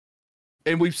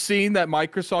 And we've seen that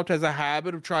Microsoft has a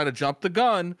habit of trying to jump the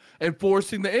gun and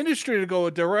forcing the industry to go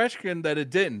a direction that it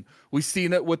didn't. We've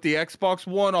seen it with the Xbox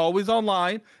One always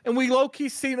online, and we low-key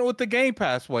seen it with the Game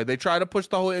Pass way. They try to push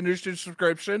the whole industry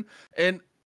subscription, and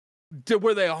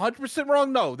were they 100%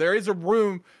 wrong? No, there is a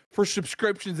room for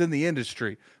subscriptions in the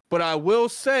industry. But I will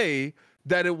say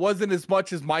that it wasn't as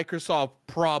much as Microsoft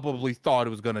probably thought it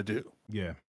was going to do.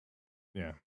 Yeah.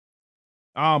 Yeah.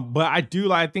 But I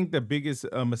think the biggest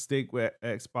mistake with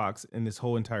Xbox in this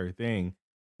whole entire thing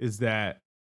is that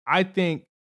I think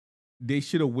they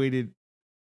should have waited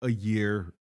a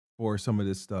year for some of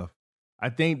this stuff. I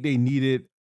think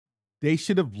they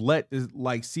should have let this,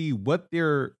 like, see what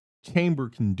their chamber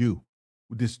can do,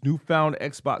 what this newfound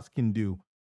Xbox can do.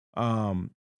 I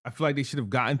feel like they should have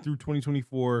gotten through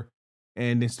 2024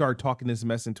 and then start talking this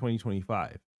mess in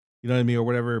 2025. You know what I mean? Or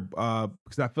whatever.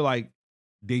 Because I feel like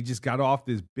they just got off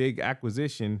this big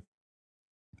acquisition,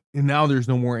 and now there's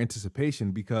no more anticipation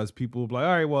because people will be like,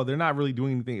 all right, well, they're not really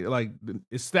doing anything. Like,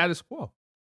 it's status quo.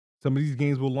 Some of these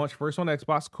games will launch first on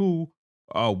Xbox. Cool.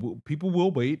 People will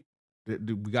wait. We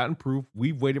got improved.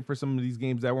 We've waited for some of these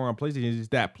games that were on PlayStation. It's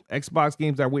just that Xbox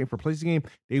games that are waiting for PlayStation game,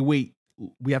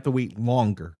 we have to wait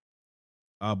longer.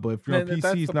 But if you're on PC,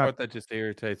 that's it's the not. part that just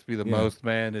irritates me the most,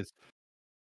 man, is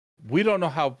we don't know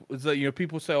how.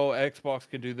 People say, "Oh, Xbox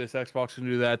can do this, Xbox can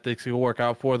do that. Things can work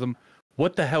out for them."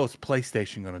 What the hell is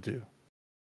PlayStation gonna do?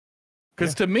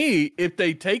 Because to me, if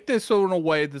they take this in a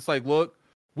way that's like, look,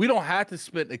 we don't have to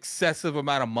spend excessive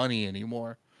amount of money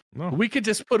anymore. No. We could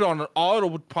just put it on an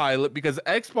autopilot because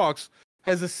Xbox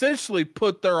has essentially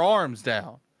put their arms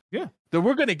down. Yeah, that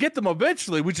we're gonna get them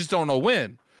eventually. We just don't know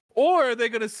when. Or are they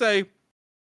gonna say,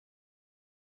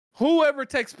 whoever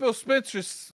takes Phil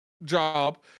Spencer's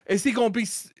job, is he gonna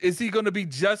be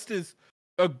just as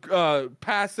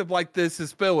passive like this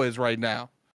as Phil is right now,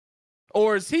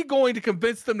 or is he going to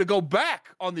convince them to go back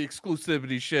on the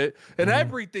exclusivity shit and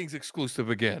everything's exclusive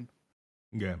again?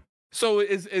 Yeah. So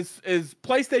is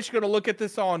PlayStation gonna look at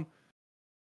this on,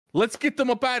 let's get them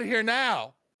up out of here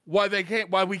now? Why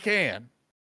we can?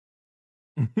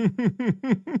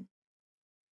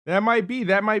 That might be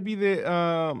the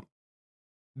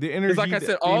energy. Like I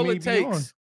said,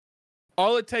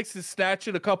 all it takes is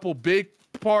snatching a couple big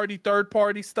party, third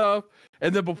party stuff,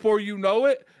 and then before you know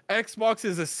it, Xbox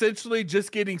is essentially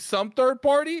just getting some third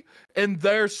party and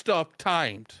their stuff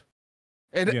timed.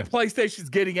 And PlayStation's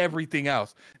getting everything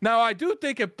else. Now, I do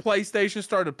think if PlayStation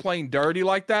started playing dirty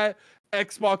like that,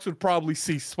 Xbox would probably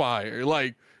cease fire.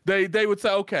 Like they would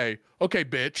say, okay,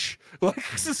 bitch. Like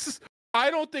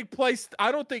I don't think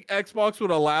Xbox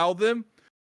would allow them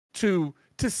to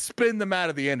spin them out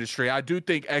of the industry. I do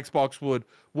think Xbox would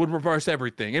reverse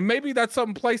everything. And maybe that's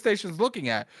something PlayStation's looking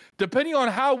at. Depending on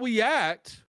how we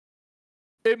act,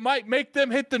 it might make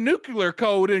them hit the nuclear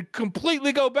code and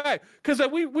completely go back. Because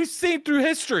we've seen through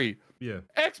history. Yeah.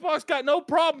 Xbox got no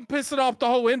problem pissing off the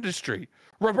whole industry.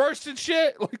 Reversing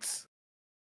shit. Like,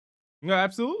 no,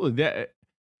 absolutely. That,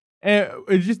 and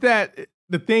it's just that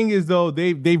the thing is, though,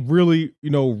 they really,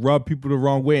 rub people the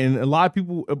wrong way. And a lot of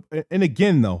people, and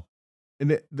again, though,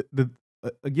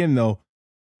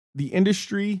 the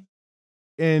industry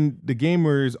and the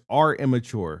gamers are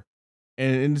immature.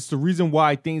 And it's the reason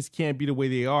why things can't be the way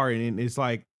they are. And it's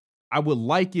like, I would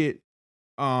like it.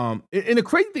 And the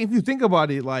crazy thing, if you think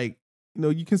about it, like,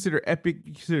 you consider Epic,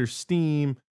 you consider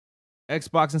Steam,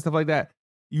 Xbox and stuff like that.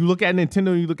 You look at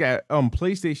Nintendo, you look at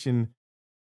PlayStation,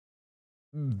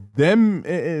 them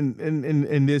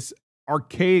in this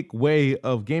archaic way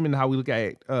of gaming, how we look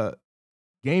at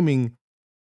gaming,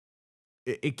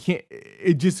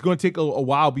 it's just going to take a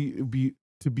while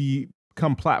to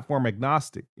become platform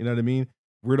agnostic. You know what I mean?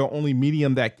 We're the only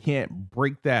medium that can't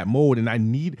break that mold. And I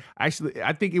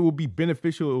think it would be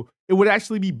beneficial. It would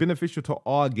actually be beneficial to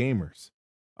all gamers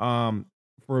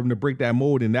for them to break that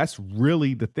mold. And that's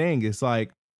really the thing. It's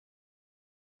like,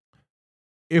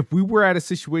 if we were at a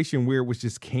situation where it was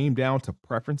just came down to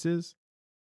preferences,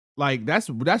 like that's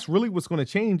really what's going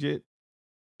to change it.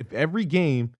 If every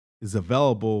game is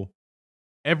available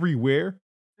everywhere,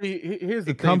 Here's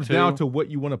the it thing comes down too. to what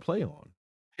you want to play on.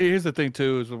 Here's the thing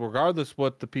too, is regardless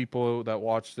what the people that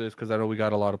watch this, because I know we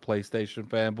got a lot of PlayStation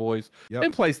fanboys Yep.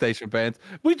 and PlayStation fans.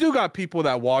 We do got people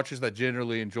that watch us that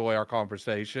generally enjoy our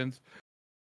conversations.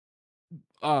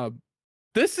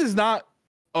 This is not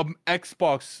an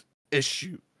Xbox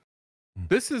issue.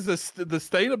 This is the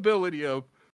sustainability of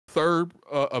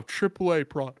of AAA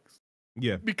products.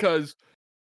 Yeah. Because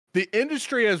the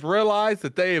industry has realized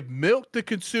that they have milked the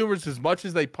consumers as much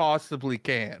as they possibly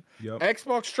can. Yep.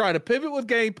 Xbox tried to pivot with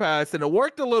Game Pass, and it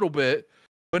worked a little bit,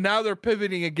 but now they're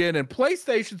pivoting again, and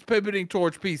PlayStation's pivoting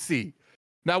towards PC.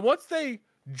 Now, once they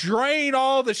drain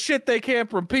all the shit they can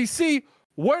from PC,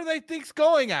 where do they think's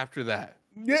going after that?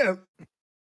 Yeah.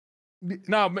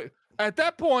 Now, at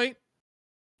that point,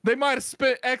 they might have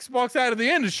spit Xbox out of the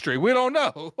industry. We don't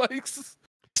know. Like,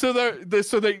 so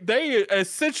they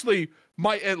essentially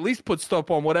might at least put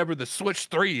stuff on whatever the Switch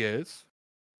 3 is.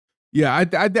 Yeah,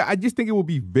 I just think it will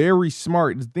be very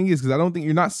smart. The thing is, because I don't think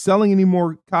you're not selling any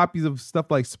more copies of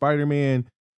stuff like Spider-Man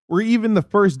or even the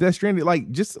first Death Stranding.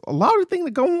 Like, just allow the thing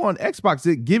to go on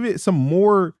Xbox. Give it some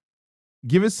more,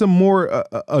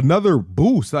 another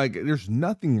boost. Like, there's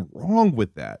nothing wrong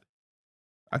with that.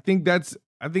 I think that's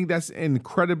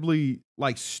incredibly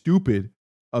like stupid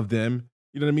of them.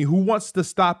 You know what I mean? Who wants to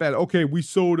stop at, okay, we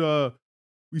sold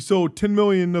 10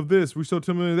 million of this, we sold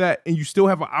 10 million of that, and you still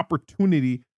have an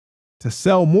opportunity to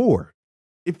sell more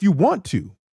if you want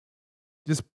to.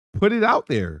 Just put it out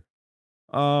there.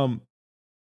 But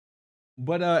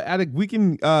Attic, we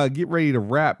can get ready to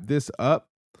wrap this up.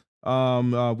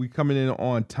 We coming in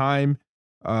on time.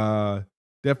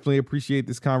 Definitely appreciate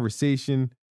this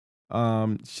conversation.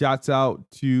 Shouts out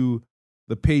to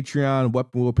the Patreon,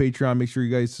 Weapon Wheel Patreon. Make sure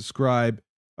you guys subscribe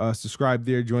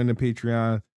there, join the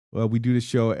Patreon. We do the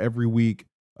show every week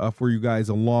for you guys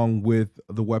along with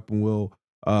the Weapon Wheel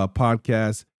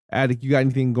podcast. Attic, you got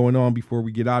anything going on before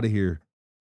we get out of here?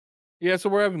 Yeah, so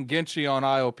we're having Genshi on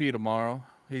IOP tomorrow.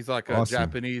 He's like a Awesome.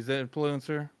 Japanese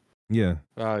influencer. Yeah.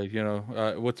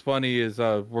 What's funny is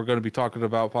we're going to be talking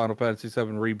about Final Fantasy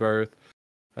VII Rebirth.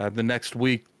 The next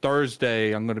week,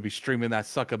 Thursday, I'm going to be streaming that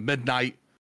sucker midnight.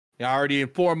 I already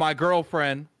informed my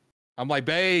girlfriend. I'm like,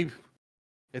 babe,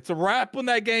 it's a wrap when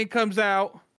that game comes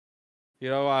out.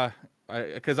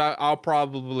 Because I'll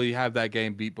probably have that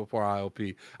game beat before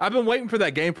IOP. I've been waiting for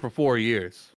that game for 4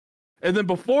 years. And then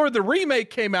before the remake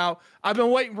came out, I've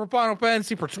been waiting for Final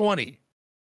Fantasy for 20.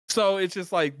 So it's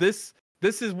just like this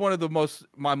is one of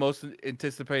my most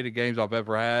anticipated games I've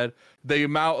ever had. The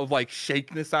amount of like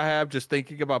shakiness I have just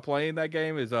thinking about playing that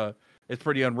game is it's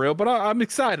pretty unreal. But I'm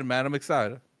excited, man. I'm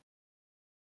excited.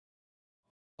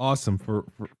 Awesome for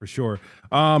sure.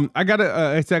 I got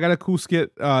a cool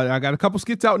skit. I got a couple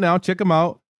skits out now. Check them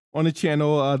out on the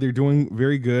channel. They're doing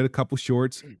very good. A couple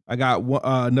shorts. I got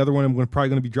another one. I'm probably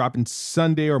going to be dropping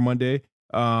Sunday or Monday.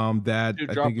 That Dude,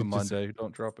 I drop think it Monday.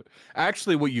 Don't drop it.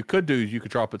 Actually, what you could do is you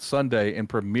could drop it Sunday and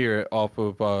premiere it off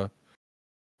of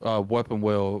Weapon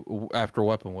Wheel after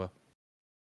Weapon Wheel.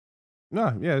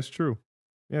 No, yeah, it's true.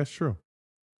 Yeah, it's true.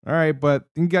 All right, but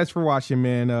thank you guys for watching,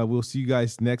 man. We'll see you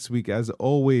guys next week. As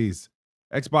always,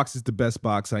 Xbox is the best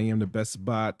box. I am the best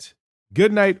bot.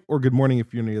 Good night or good morning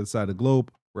if you're on the other side of the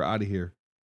globe. We're out of here.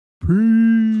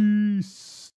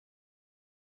 Peace.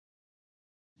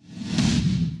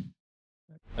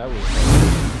 That was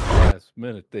last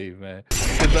minute, Thief, man.